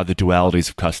 The dualities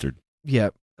of custard.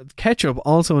 Yeah. Ketchup,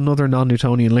 also another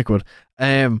non-Newtonian liquid.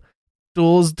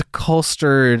 Does the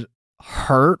custard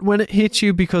hurt when it hits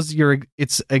you because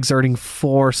it's exerting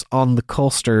force on the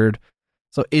custard?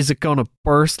 So is it going to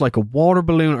burst like a water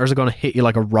balloon, or is it going to hit you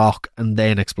like a rock and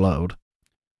then explode?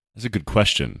 That's a good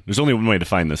question. There's only one way to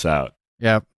find this out.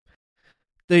 Yeah.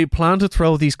 They plan to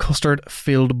throw these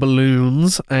custard-filled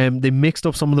balloons. They mixed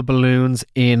up some of the balloons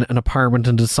in an apartment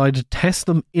and decided to test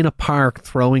them in a park,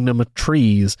 throwing them at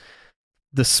trees.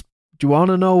 Do you want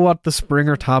to know what the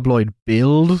Springer tabloid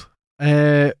Bild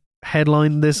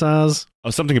headlined this as?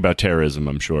 Oh, something about terrorism,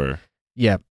 I'm sure.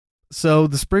 Yeah. So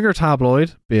the Springer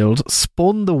tabloid Bild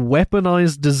spun the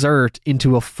weaponized dessert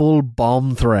into a full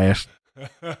bomb threat.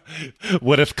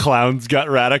 What if clowns got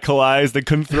radicalized and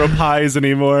couldn't throw pies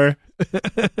anymore?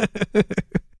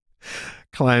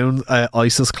 Clowns,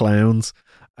 ISIS clowns.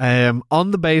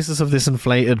 On the basis of this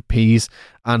inflated piece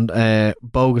and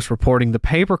bogus reporting, the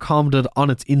paper commented on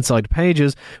its inside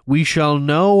pages, "We shall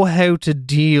know how to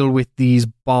deal with these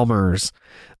bombers.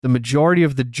 The majority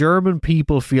of the German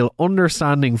people feel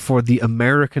understanding for the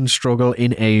American struggle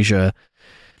in Asia.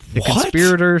 The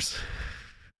conspirators..."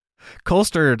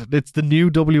 Custard, it's the new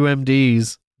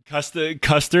WMDs.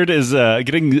 Custard is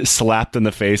getting slapped in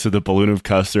the face with a balloon of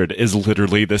custard is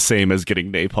literally the same as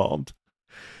getting napalmed.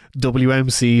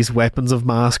 WMC's weapons of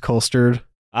mass custard.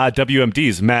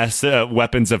 WMD's mass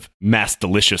weapons of mass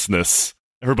deliciousness.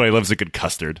 Everybody loves a good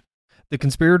custard. The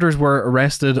conspirators were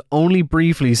arrested only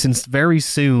briefly, since very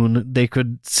soon they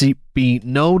could be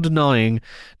no denying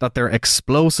that their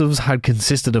explosives had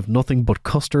consisted of nothing but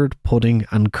custard, pudding,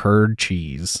 and curd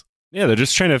cheese. Yeah,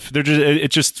 it's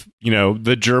just,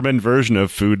 the German version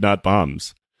of food, not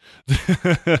bombs.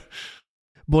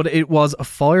 But it was a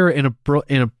fire in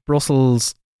a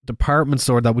Brussels department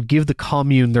store that would give the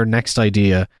commune their next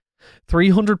idea.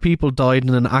 300 people died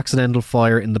in an accidental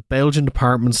fire in the Belgian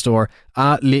department store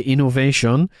at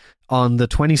L'Innovation on the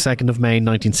 22nd of May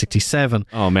 1967.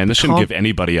 Oh man, this shouldn't give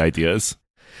anybody ideas.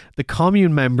 The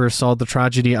commune members saw the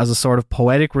tragedy as a sort of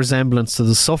poetic resemblance to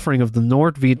the suffering of the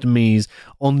North Vietnamese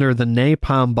under the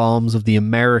napalm bombs of the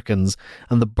Americans,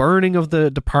 and the burning of the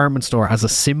department store as a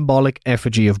symbolic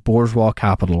effigy of bourgeois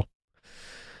capital.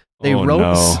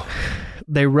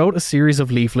 They wrote a series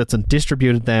of leaflets and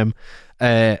distributed them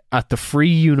at the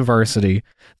Free University.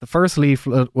 The first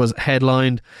leaflet was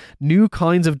headlined, "New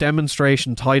kinds of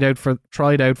demonstration tried out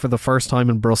for the first time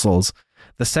in Brussels."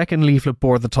 The second leaflet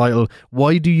bore the title,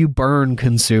 "Why Do You Burn,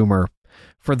 Consumer?"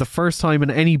 For the first time in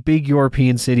any big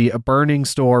European city, a burning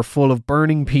store full of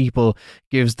burning people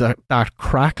gives that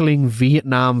crackling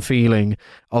Vietnam feeling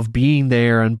of being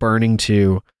there and burning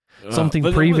too.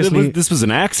 This was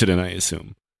an accident, I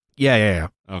assume. Yeah.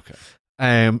 Okay.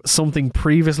 Something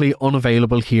previously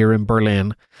unavailable here in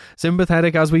Berlin.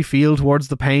 Sympathetic as we feel towards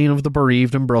the pain of the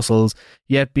bereaved in Brussels,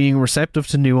 yet being receptive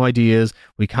to new ideas,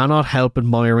 we cannot help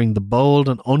admiring the bold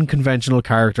and unconventional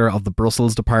character of the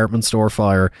Brussels department store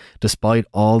fire, despite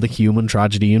all the human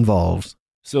tragedy involved.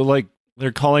 So,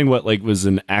 they're calling what, was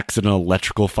an accidental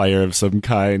electrical fire of some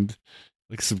kind,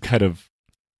 some kind of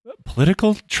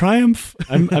political triumph?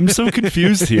 I'm so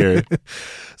confused here.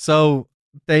 So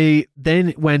they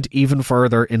then went even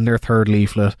further in their third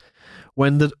leaflet.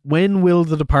 When will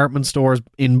the department stores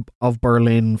of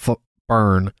Berlin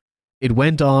burn? It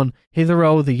went on,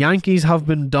 "Hitherto the Yankees have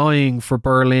been dying for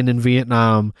Berlin and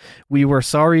Vietnam. We were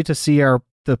sorry to see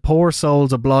the poor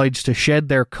souls obliged to shed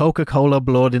their Coca-Cola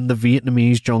blood in the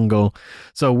Vietnamese jungle.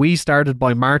 So we started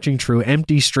by marching through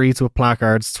empty streets with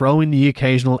placards, throwing the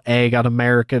occasional egg at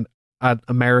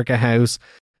America House,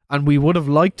 and we would have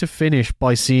liked to finish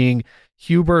by seeing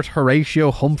Hubert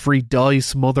Horatio Humphrey die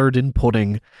smothered in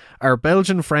pudding. Our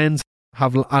Belgian friends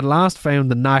have at last found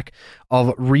the knack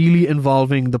of really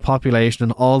involving the population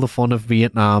in all the fun of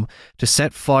Vietnam to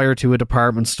set fire to a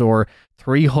department store.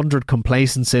 300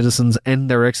 complacent citizens end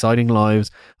their exciting lives,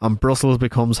 and Brussels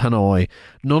becomes Hanoi.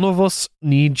 None of us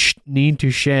need to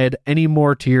shed any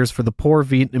more tears for the poor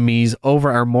Vietnamese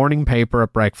over our morning paper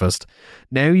at breakfast.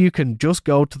 Now you can just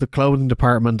go to the clothing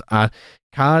department at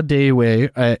Ca Dewey,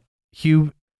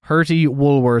 Hugh Hertie,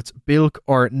 Woolworths, Bilk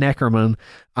or Neckerman,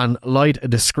 and light a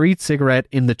discreet cigarette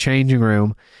in the changing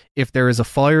room. If there is a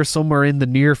fire somewhere in the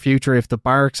near future, if the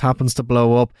barracks happens to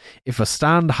blow up, if a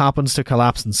stand happens to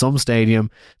collapse in some stadium,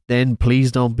 then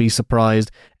please don't be surprised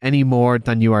any more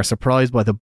than you are surprised by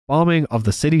the bombing of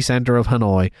the city centre of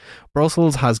Hanoi.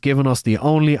 Brussels has given us the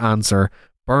only answer: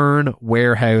 burn,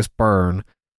 warehouse, burn.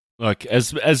 Look,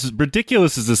 as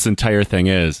ridiculous as this entire thing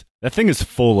is, that thing is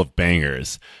full of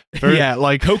bangers.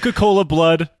 Coca-Cola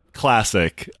blood,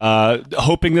 classic.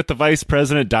 Hoping that the vice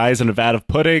president dies in a vat of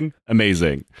pudding,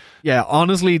 amazing. Yeah,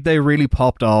 honestly, they really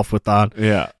popped off with that.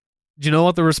 Yeah. Do you know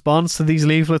what the response to these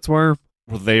leaflets were?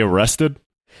 Were they arrested?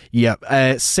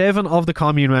 Yeah. 7 of the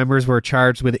commune members were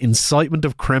charged with incitement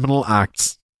of criminal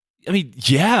acts. I mean,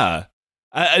 yeah.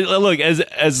 Look,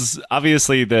 as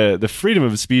obviously the freedom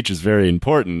of speech is very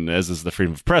important, as is the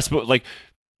freedom of press, but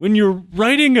when you're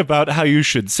writing about how you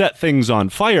should set things on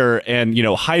fire and,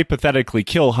 hypothetically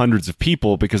kill hundreds of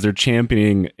people because they're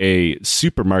championing a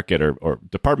supermarket or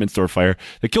department store fire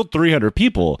that killed 300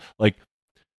 people,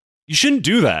 you shouldn't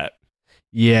do that.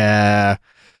 Yeah.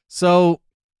 So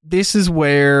this is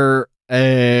where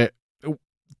things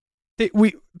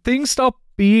stop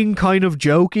being kind of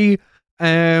jokey.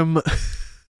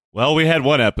 Well, we had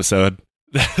one episode.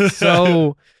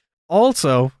 So,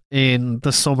 also in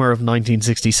the summer of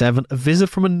 1967, a visit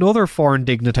from another foreign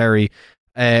dignitary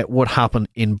would happen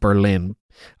in Berlin,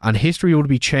 and history would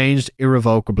be changed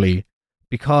irrevocably,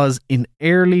 because in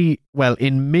mid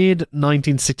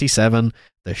 1967,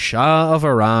 the Shah of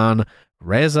Iran,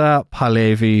 Reza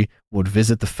Pahlavi, would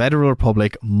visit the Federal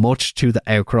Republic, much to the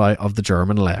outcry of the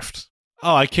German left.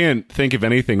 Oh, I can't think of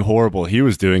anything horrible he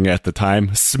was doing at the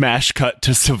time. Smash cut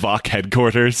to Savak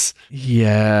headquarters.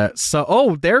 Yeah.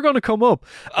 So, they're going to come up.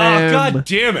 God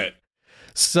damn it.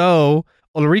 So,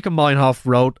 Ulrike Meinhof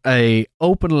wrote a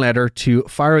open letter to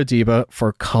Faradiba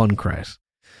for concrete.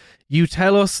 You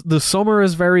tell us the summer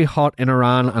is very hot in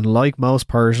Iran, and like most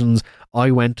Persians,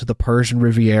 I went to the Persian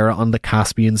Riviera on the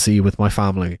Caspian Sea with my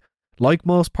family. Like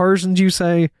most Persians, you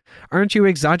say? Aren't you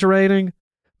exaggerating?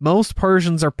 Most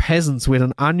Persians are peasants with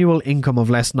an annual income of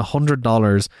less than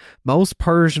 $100. Most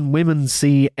Persian women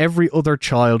see every other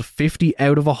child, 50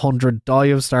 out of 100, die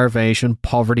of starvation,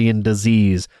 poverty and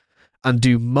disease. And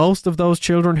do most of those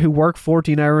children who work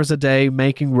 14 hours a day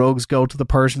making rugs go to the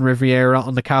Persian Riviera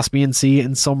on the Caspian Sea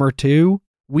in summer too?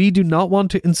 We do not want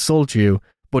to insult you,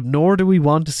 but nor do we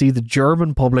want to see the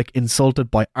German public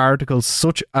insulted by articles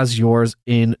such as yours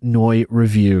in Neue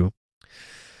Review.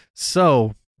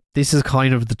 So, this is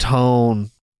kind of the tone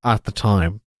at the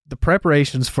time. The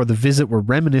preparations for the visit were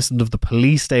reminiscent of the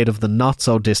police state of the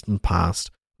not-so-distant past.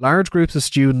 Large groups of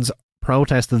students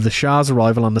protested the Shah's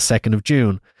arrival on the 2nd of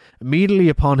June. Immediately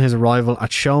upon his arrival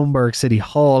at Schönberg City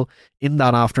Hall in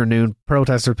that afternoon,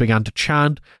 protesters began to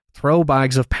chant, throw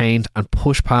bags of paint, and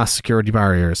push past security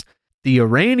barriers. The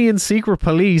Iranian secret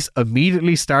police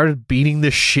immediately started beating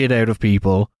the shit out of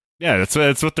people. Yeah,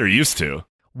 that's what they're used to.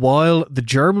 While the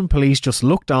German police just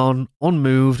looked on,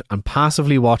 unmoved, and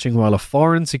passively watching while a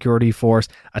foreign security force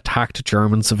attacked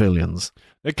German civilians.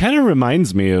 It kind of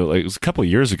reminds me of, it was a couple of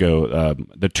years ago,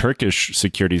 the Turkish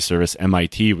security service,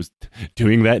 MIT, was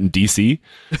doing that in D.C.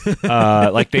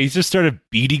 They just started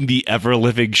beating the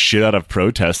ever-living shit out of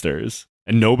protesters,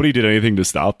 and nobody did anything to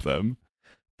stop them.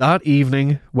 That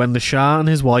evening, when the Shah and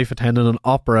his wife attended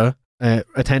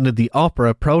the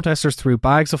opera, protesters threw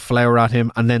bags of flour at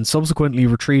him and then subsequently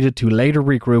retreated to later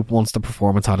regroup once the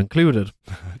performance had concluded.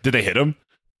 Did they hit him?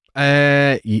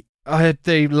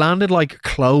 They landed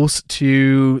close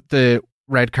to the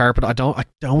red carpet. I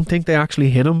don't think they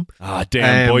actually hit him. Ah,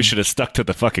 damn! Boy should have stuck to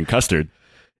the fucking custard.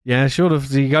 Yeah, should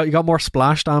have. You got more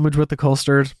splash damage with the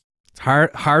custard. It's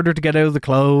harder to get out of the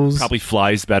clothes. Probably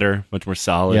flies better, much more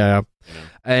solid. Yeah.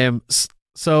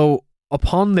 So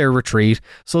upon their retreat,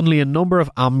 suddenly a number of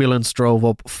ambulances drove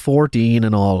up, 14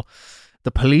 in all.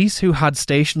 The police, who had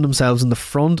stationed themselves in the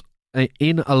front,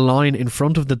 in a line in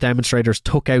front of the demonstrators,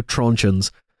 took out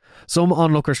truncheons. Some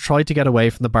onlookers tried to get away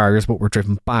from the barriers but were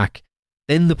driven back.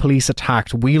 Then the police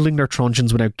attacked, wielding their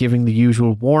truncheons without giving the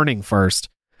usual warning first.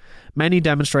 Many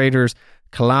demonstrators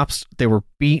collapsed. They were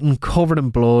beaten, covered in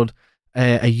blood.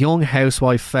 A young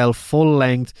housewife fell full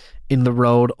length in the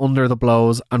road under the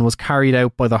blows and was carried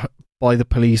out by the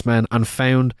policemen, and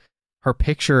found her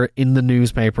picture in the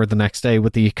newspaper the next day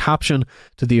with the caption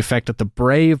to the effect that the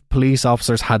brave police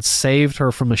officers had saved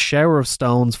her from a shower of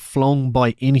stones flung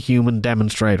by inhuman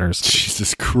demonstrators.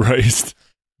 Jesus Christ.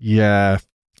 Yeah.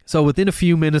 So within a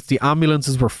few minutes, the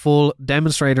ambulances were full.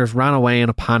 Demonstrators ran away in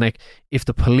a panic if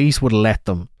the police would let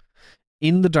them.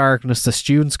 In the darkness, the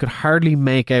students could hardly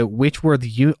make out which were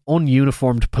the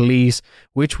ununiformed police,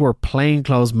 which were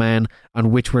plainclothes men,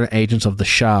 and which were agents of the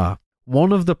Shah.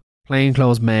 One of the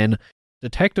plainclothes men,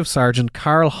 Detective Sergeant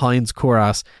Karl-Heinz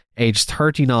Kuras, aged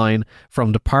 39,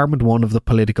 from Department 1 of the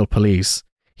Political Police.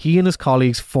 He and his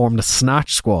colleagues formed a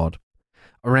snatch squad.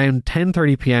 Around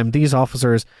 10:30 p.m, these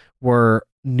officers were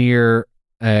near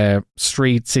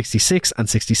Street 66 and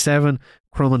 67,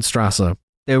 Krummenstrasse.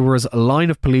 There was a line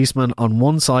of policemen on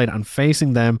one side, and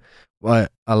facing them a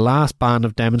last band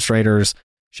of demonstrators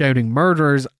shouting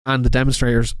murderers, and the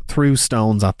demonstrators threw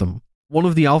stones at them. One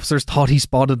of the officers thought he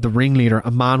spotted the ringleader,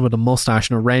 a man with a mustache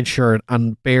and a red shirt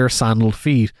and bare sandaled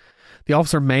feet. The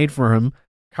officer made for him.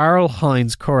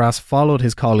 Karl-Heinz Kuras followed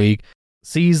his colleague,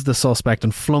 seized the suspect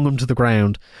and flung him to the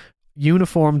ground.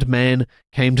 Uniformed men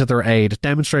came to their aid.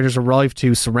 Demonstrators arrived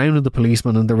too, surrounded the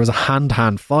policeman, and there was a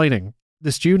hand-to-hand fighting.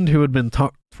 The student who had been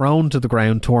thrown to the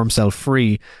ground tore himself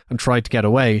free and tried to get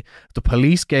away. The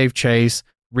police gave chase,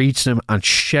 reached him, and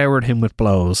showered him with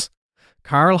blows.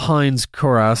 Karl-Heinz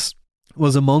Kuras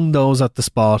was among those at the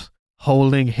spot,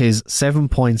 holding his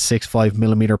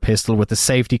 7.65mm pistol with the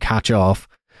safety catch off.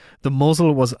 The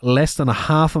muzzle was less than a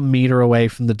half a metre away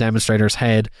from the demonstrator's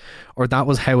head, or that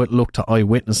was how it looked to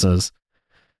eyewitnesses.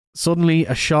 Suddenly,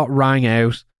 a shot rang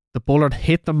out. The bullet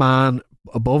hit the man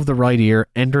above the right ear,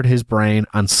 entered his brain,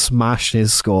 and smashed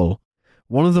his skull.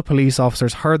 One of the police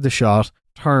officers heard the shot,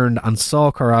 turned and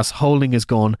saw Kuras holding his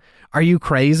gun. "Are you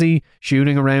crazy?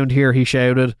 Shooting around here," he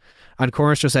shouted. And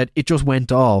Kuras just said, "It just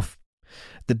went off."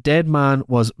 The dead man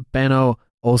was Benno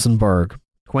Osenberg,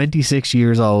 26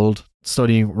 years old,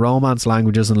 studying Romance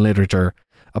languages and literature,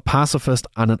 a pacifist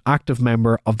and an active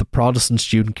member of the Protestant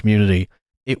student community.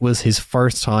 It was his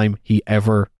first time he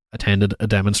ever attended a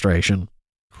demonstration.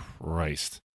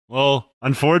 Christ. Well,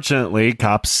 unfortunately,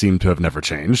 cops seem to have never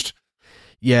changed.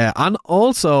 Yeah, and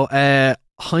also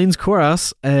Heinz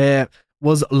Kuras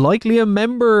was likely a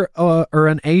member or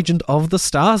an agent of the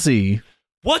Stasi.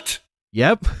 What?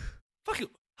 Yep.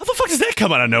 How the fuck does that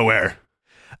come out of nowhere?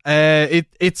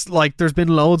 It's like there's been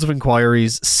loads of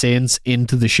inquiries since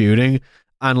into the shooting,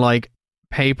 and like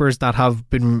papers that have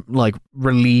been like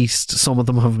released, some of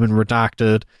them have been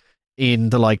redacted in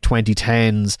the like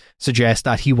 2010s, suggest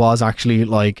that he was actually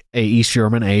like a East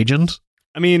German agent.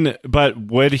 I mean, but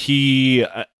would he?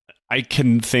 I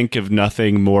can think of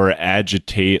nothing more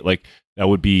like that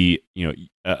would be, you know,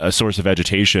 a source of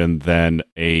agitation than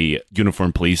a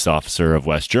uniformed police officer of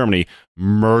West Germany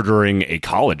murdering a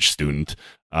college student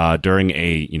during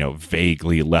a, you know,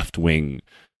 vaguely left-wing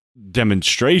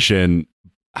demonstration.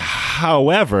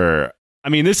 However, I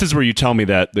mean, this is where you tell me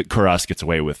that Kuras gets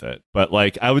away with it. But,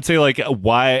 like, I would say, like,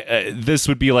 why this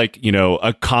would be like, you know,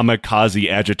 a kamikaze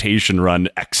agitation run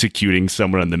executing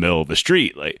someone in the middle of the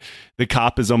street. Like, the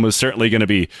cop is almost certainly going to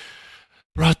be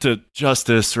brought to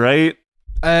justice, right?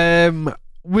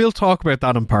 We'll talk about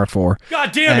that in part 4.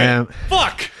 God damn it!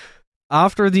 Fuck!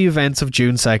 After the events of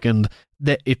June 2nd,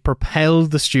 it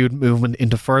propelled the student movement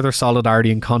into further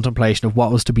solidarity and contemplation of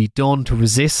what was to be done to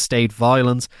resist state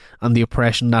violence and the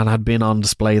oppression that had been on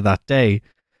display that day.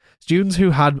 Students who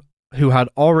had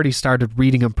already started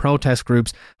reading in protest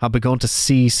groups had begun to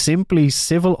see simply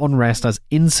civil unrest as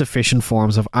insufficient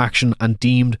forms of action and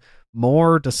deemed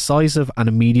more decisive and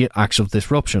immediate acts of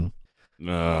disruption.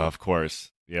 Of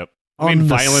course. Yep. I mean,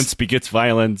 violence begets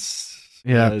violence.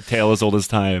 Yeah. Tale as old as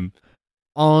time.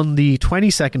 On the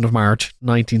 22nd of March,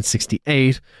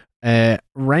 1968,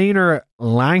 Rainer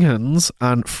Langhans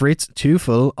and Fritz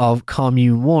Teufel of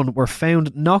Commune 1 were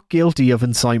found not guilty of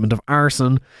incitement of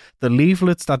arson. The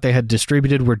leaflets that they had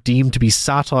distributed were deemed to be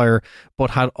satire,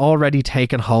 but had already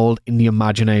taken hold in the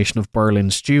imagination of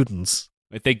Berlin students.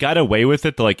 Like, they got away with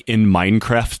it, like, in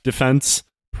Minecraft defense?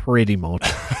 Pretty much.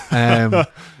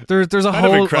 There's a kind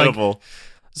whole... of incredible. Like,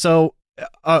 so...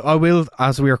 I will,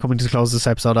 as we are coming to close this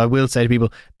episode, I will say to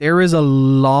people, there is a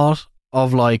lot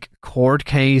of like court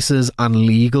cases and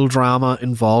legal drama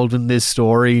involved in this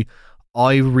story.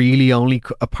 I really only,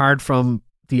 apart from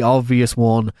the obvious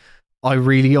one, I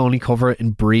really only cover it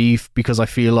in brief because I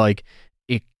feel like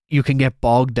you can get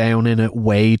bogged down in it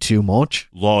way too much.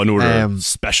 Law and Order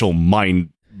Special Bader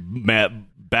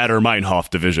Meinhof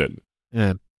Division.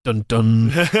 Dun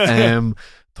dun.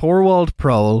 Thorwald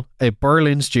Prohl, a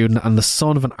Berlin student and the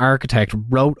son of an architect,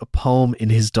 wrote a poem in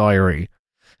his diary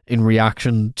in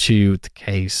reaction to the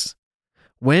case.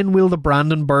 When will the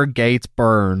Brandenburg gates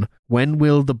burn? When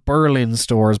will the Berlin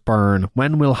stores burn?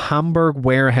 When will Hamburg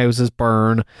warehouses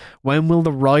burn? When will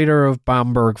the rider of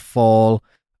Bamberg fall?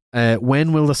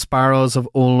 When will the sparrows of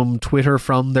Ulm twitter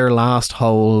from their last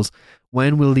holes?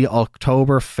 When will the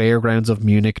October fairgrounds of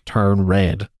Munich turn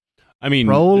red? I mean,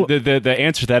 the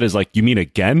answer to that is like, you mean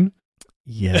again?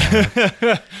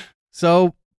 Yeah.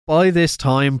 So, by this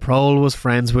time, Prohl was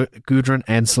friends with Gudrun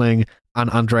Ensling and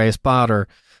Andreas Bader.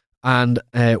 And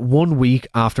 1 week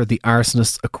after the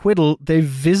arsonist's acquittal, they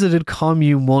visited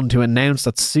Commune 1 to announce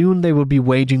that soon they would be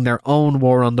waging their own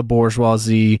war on the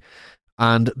bourgeoisie.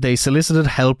 And they solicited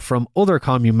help from other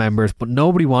Commune members, but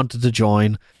nobody wanted to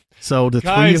join. So the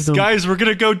three of them... Guys, we're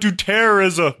going to go do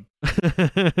terrorism.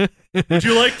 Would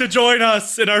you like to join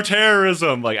us in our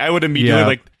terrorism? Like, I would immediately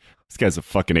like, this guy's a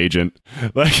fucking agent.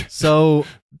 Like, so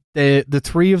the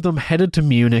three of them headed to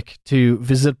Munich to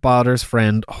visit Bader's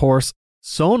friend Horst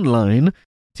Sohnlein.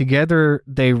 Together,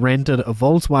 they rented a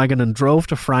Volkswagen and drove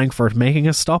to Frankfurt, making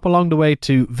a stop along the way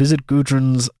to visit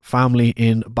Gudrun's family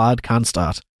in Bad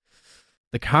Cannstatt.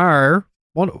 The car.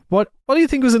 What do you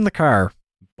think was in the car?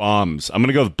 Bombs. I'm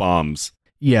gonna go with bombs.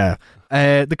 Yeah.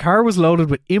 The car was loaded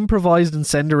with improvised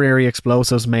incendiary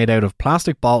explosives made out of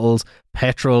plastic bottles,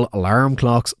 petrol, alarm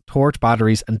clocks, torch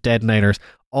batteries, and detonators,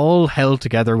 all held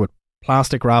together with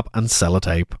plastic wrap and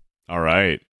sellotape. All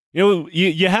right. You know,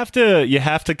 you have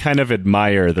to kind of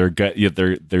admire their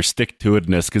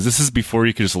stick-to-itness, because this is before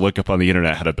you could just look up on the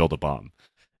internet how to build a bomb.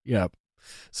 Yeah.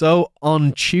 So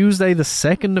on Tuesday, the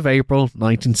 2nd of April,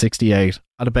 1968,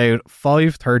 at about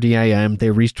 5:30 a.m.,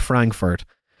 they reached Frankfurt.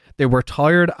 They were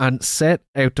tired and set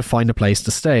out to find a place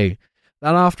to stay.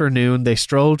 That afternoon, they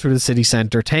strolled through the city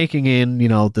centre, taking in,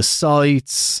 the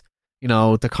sights,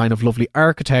 the kind of lovely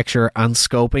architecture, and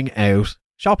scoping out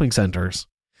shopping centres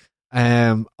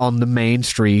on the main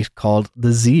street called the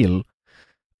Ziel.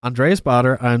 Andreas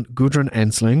Bader and Gudrun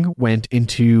Ensling went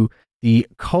into the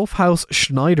Kaufhaus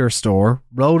Schneider store,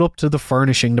 rode up to the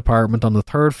furnishing department on the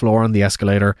 3rd floor on the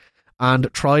escalator,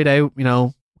 and tried out,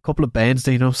 a couple of beds.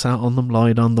 They, sat on them,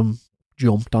 lied on them,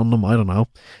 jumped on them, I don't know.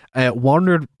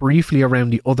 Wandered briefly around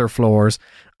the other floors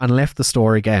and left the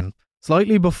store again.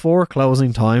 Slightly before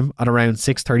closing time, at around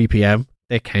 6:30 p.m,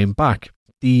 they came back.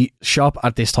 The shop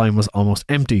at this time was almost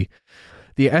empty.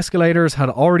 The escalators had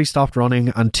already stopped running,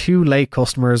 and 2 late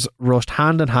customers rushed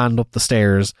hand in hand up the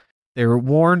stairs. Their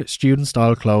worn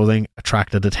student-style clothing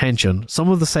attracted attention. Some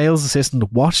of the sales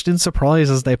assistants watched in surprise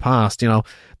as they passed.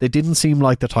 They didn't seem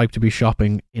like the type to be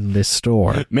shopping in this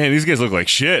store. Man, these guys look like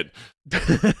shit.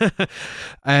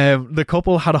 The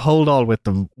couple had a hold all with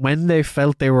them. When they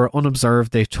felt they were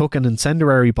unobserved, they took an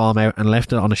incendiary bomb out and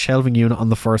left it on a shelving unit on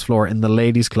the 1st floor in the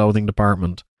ladies' clothing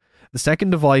department. The second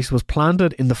device was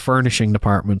planted in the furnishing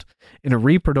department in a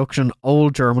reproduction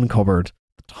old German cupboard.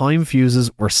 The time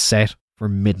fuses were set for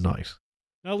midnight.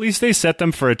 At least they set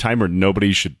them for a time where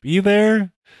nobody should be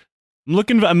there.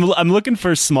 I'm looking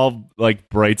for small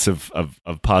brights of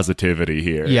positivity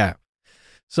here. Yeah.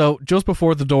 So just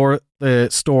before the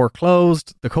store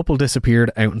closed, the couple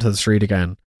disappeared out into the street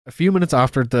again. A few minutes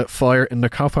after the fire in the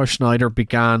Kaufhaus Schneider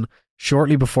began,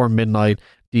 shortly before midnight,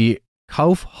 the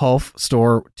Kaufhof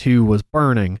store too was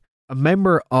burning. A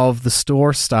member of the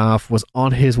store staff was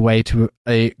on his way to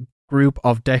a group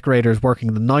of decorators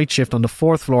working the night shift on the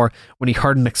 4th floor when he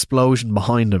heard an explosion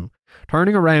behind him.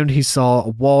 Turning around, he saw a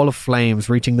wall of flames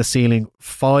reaching the ceiling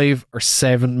 5 or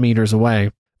 7 meters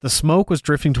away. The smoke was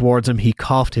drifting towards him. He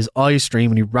coughed, his eyes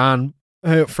streamed, and he ran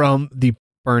from the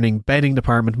burning bedding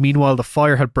department. Meanwhile, the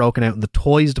fire had broken out in the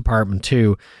toys department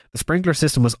too. The sprinkler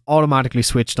system was automatically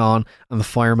switched on, and the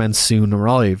firemen soon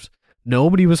arrived.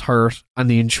 Nobody was hurt, and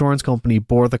the insurance company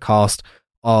bore the cost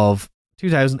of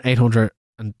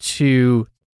 2,802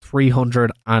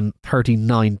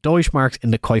 339 Deutschmarks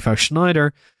in the Kaufhaus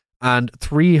Schneider and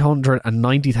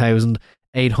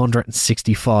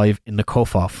 390,865 in the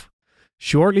Kaufhof.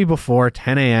 Shortly before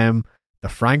 10 a.m, the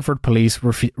Frankfurt police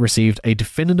received a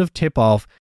definitive tip-off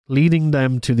leading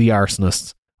them to the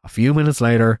arsonists. A few minutes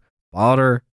later,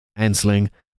 Bader, Ensling,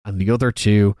 and the other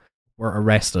 2 were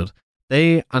arrested.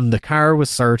 They and the car was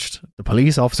searched. The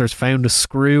police officers found a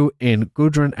screw in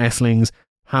Gudrun Essling's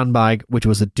handbag, which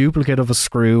was a duplicate of a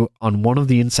screw on one of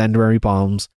the incendiary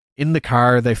bombs. In the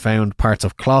car, they found parts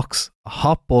of clocks, a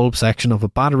hot bulb section of a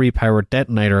battery-powered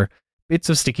detonator, bits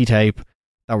of sticky tape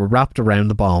that were wrapped around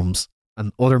the bombs,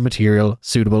 and other material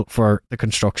suitable for the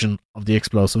construction of the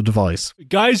explosive device.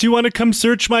 Guys, you want to come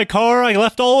search my car? I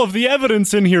left all of the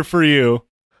evidence in here for you.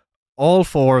 All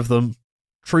 4 of them,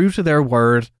 true to their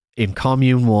word in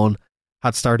Commune 1,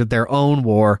 had started their own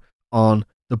war on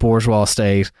the bourgeois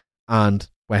state and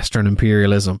Western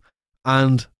imperialism.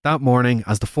 And that morning,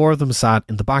 as the 4 of them sat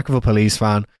in the back of a police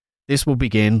van, this will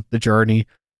begin the journey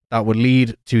that would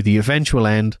lead to the eventual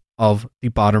end of the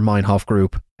Baader-Meinhof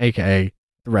group, aka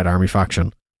the Red Army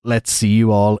faction. Let's see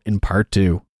you all in part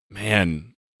 2.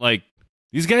 Man,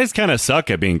 these guys kind of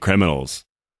suck at being criminals.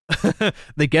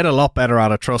 They get a lot better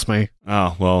at it, trust me.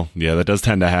 Oh, well, yeah, that does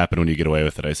tend to happen when you get away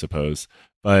with it, I suppose.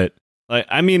 But,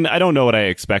 I don't know what I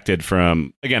expected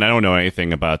from... Again, I don't know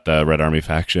anything about the Red Army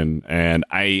faction, and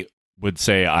I would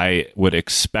say I would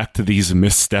expect these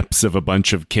missteps of a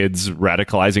bunch of kids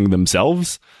radicalizing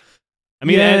themselves. I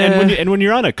mean, yeah. and when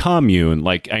you're on a commune,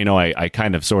 I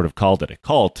kind of sort of called it a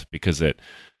cult because it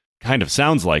kind of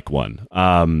sounds like one.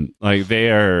 They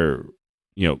are,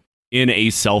 in a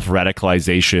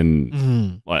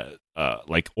self-radicalization,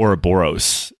 like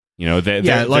Ouroboros.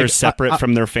 They're separate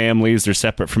from their families. They're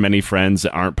separate from any friends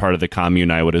that aren't part of the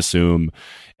commune, I would assume.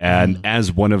 And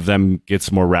as one of them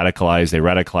gets more radicalized, they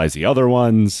radicalize the other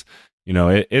ones.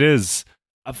 It is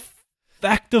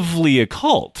effectively a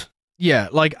cult. Yeah,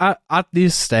 at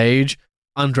this stage,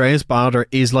 Andreas Bader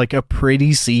is a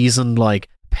pretty seasoned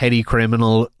petty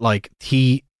criminal,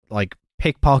 pickpocketing,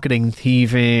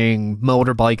 thieving,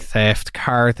 motorbike theft,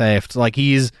 car theft.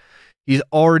 He's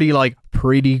already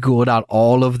pretty good at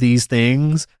all of these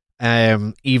things.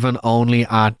 Even only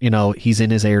at he's in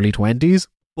his early 20s.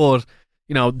 But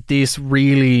this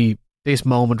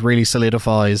moment really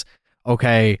solidifies.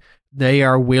 Okay, they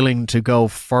are willing to go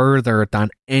further than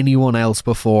anyone else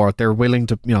before. They're willing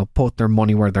to, put their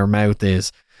money where their mouth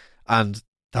is. And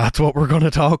that's what we're going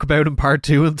to talk about in part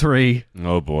 2 and 3.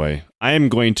 Oh boy. I am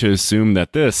going to assume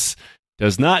that this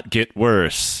does not get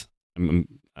worse.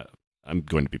 I'm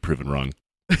going to be proven wrong.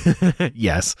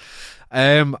 Yes.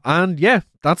 And yeah,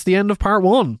 that's the end of part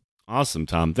 1. Awesome,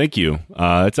 Tom. Thank you.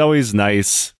 It's always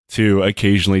nice to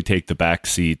occasionally take the back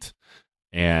seat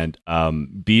and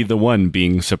be the one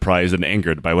being surprised and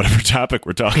angered by whatever topic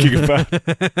we're talking about.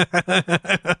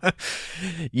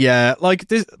 Yeah, like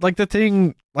this, like the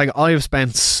thing, like I have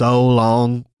spent so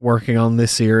long working on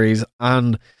this series,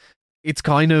 and it's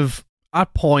kind of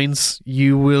at points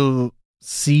you will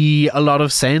see a lot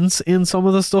of sense in some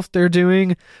of the stuff they're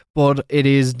doing, but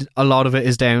a lot of it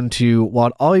is down to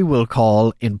what I will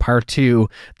call in part 2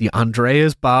 the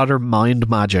Andreas Bader mind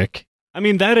magic. I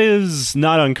mean, that is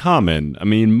not uncommon. I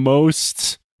mean,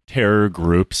 most terror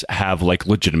groups have like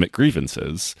legitimate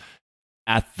grievances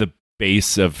at the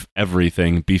base of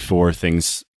everything before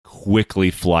things quickly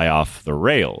fly off the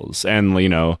rails. And, you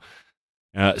know,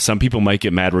 some people might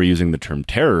get mad we're using the term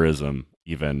terrorism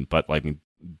even, but like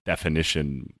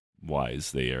definition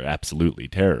wise, they are absolutely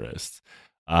terrorists.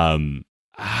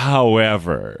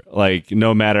 However, like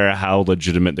no matter how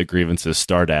legitimate the grievances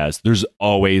start as, there's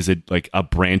always a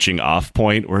branching off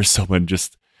point where someone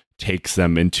just takes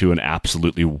them into an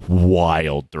absolutely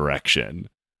wild direction.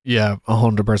 Yeah,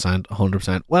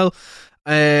 100%. Well,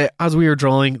 as we are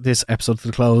drawing this episode to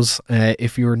the close,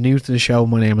 if you're new to the show,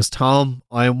 my name is Tom.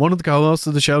 I am one of the co-hosts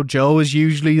of the show. Joe is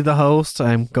usually the host.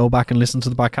 Go back and listen to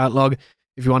the back catalogue.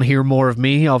 If you want to hear more of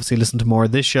me, obviously listen to more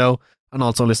of this show, and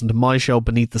also listen to my show,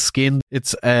 Beneath the Skin.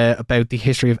 It's about the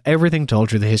history of everything told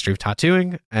through the history of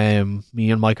tattooing. Me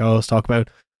and my co-host talk about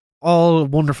all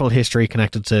wonderful history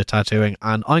connected to tattooing,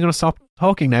 and I'm going to stop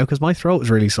talking now because my throat is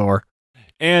really sore.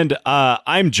 And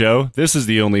I'm Joe. This is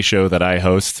the only show that I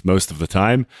host most of the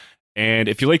time. And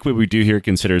if you like what we do here,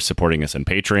 consider supporting us on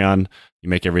Patreon. You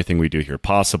make everything we do here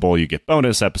possible. You get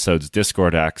bonus episodes,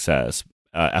 Discord access,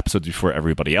 episodes before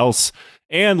everybody else,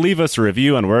 and leave us a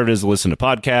review on wherever it is to listen to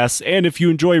podcasts. And if you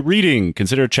enjoy reading,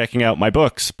 consider checking out my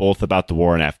books, both about the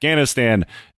war in Afghanistan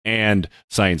and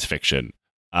science fiction.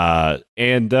 Tom,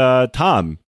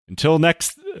 until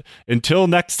next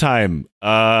time,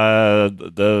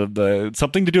 the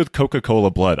something to do with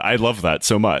Coca-Cola blood. I love that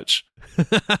so much.